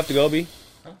 So you have to go, B?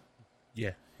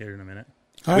 Yeah. Here in a minute.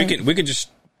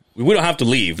 We don't have to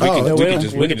leave. We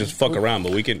can just fuck around,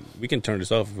 but we can turn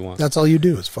this off if we want. That's all you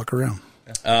do is fuck around.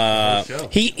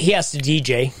 He has to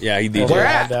DJ. Yeah, he DJs. Where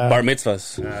at? Bar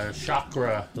mitzvahs.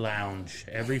 Chakra Lounge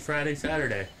every Friday,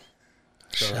 Saturday.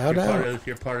 So Shout out. If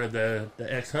you're part of the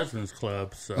ex-husbands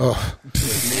club, so with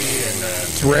me and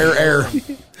it's rare air.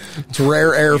 It's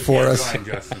rare air for us. Join,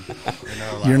 Justin.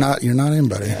 You're not in,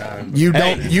 buddy. You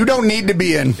don't need to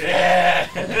be in.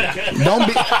 Don't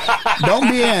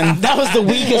be in. That was the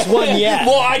weakest one yet.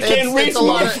 Boy, I can't reach even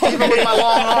with my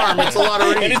long arm. It's a lot of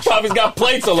reach. And his top has got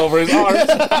plates all over his arms.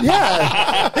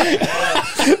 Yeah.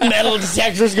 Metal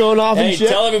detectors going off and shit.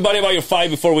 Tell everybody about your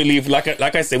fight before we leave. Like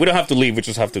I said, we don't have to leave. We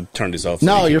just have to turn this off.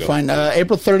 No, you're fine.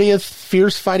 April 30th,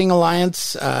 Fierce Fighting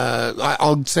Alliance.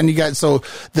 I'll send you guys. So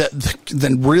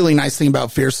the really nice thing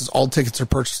about Fierce is all tickets are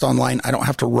purchased online. I don't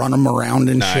have to run them around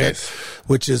and shit,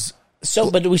 which is.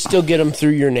 So, but do we still get them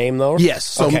through your name, though? Yes.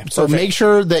 So make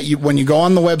sure that when you go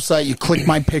on the website, you click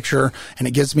my picture, and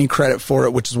it gives me credit for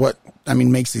it, which is what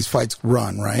makes these fights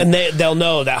run, right? And they'll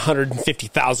know that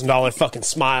 $150,000 fucking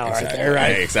smile right there,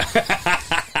 right? Exactly.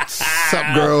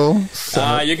 Sup, girl?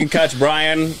 You can catch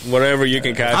Brian wherever you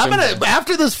can catch him.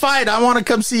 After this fight, I want to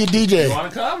come see you, DJ. You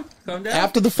want to come? Come down.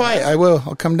 After the fight, I will.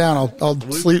 I'll come down. I'll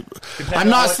sleep. I'm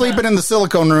not sleeping in the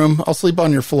silicone room. I'll sleep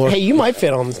on your floor. Hey, you might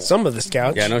fit on some of this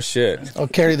couch. Yeah, no shit. I'll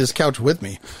carry this couch with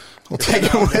me. We'll take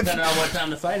it with. Depending on what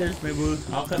time the fight is, maybe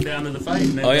I'll come down to the fight.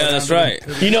 Oh yeah, that's right.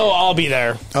 I'll be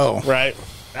there. Oh, right.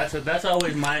 That's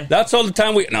always my. That's all the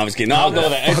time we. No, I'm just kidding. No, I'll go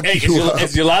there. Fuck Hey, you up.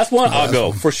 it's your last one. I'll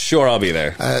go for sure. I'll be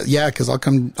there. Yeah, because I'll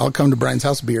come to Brian's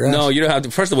house and be your ass. No, you don't have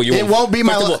to. First of all, you It won't be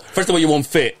my First of all, you won't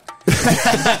fit.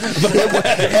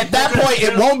 At that point,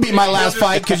 it won't be my last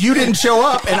fight because you didn't show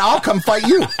up, and I'll come fight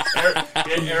you.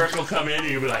 Eric will come in and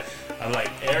you'll be like, I'm like,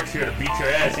 Eric's here to beat your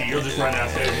ass, and you'll just run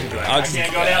downstairs and be like, I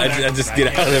can't go down there. I just get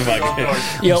out of there if I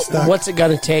can. Yo, what's it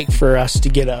gonna take for us to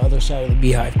get a other side of the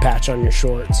beehive patch on your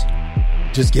shorts?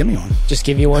 Just give me one. Just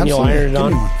give you one. Absolutely. You'll iron it Give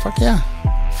on. me one. Fuck yeah.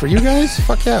 For you guys,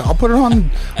 fuck yeah. I'll put it on.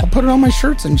 I'll put it on my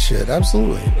shirts and shit.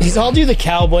 Absolutely. I'll do the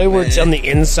cowboy where it's on the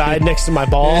inside next to my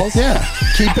balls. Yeah.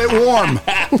 Keep it warm.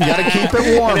 You gotta keep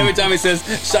it warm. And every time he says,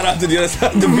 "Shout out to the other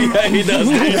side of the beehive," he does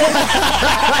it.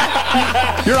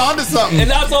 You're onto something. And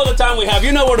that's all the time we have.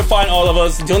 You know where to find all of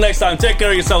us. Until next time, take care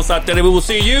of yourselves out there. We will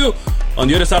see you on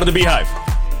the other side of the beehive.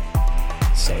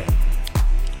 Say it.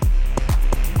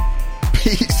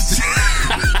 Peace.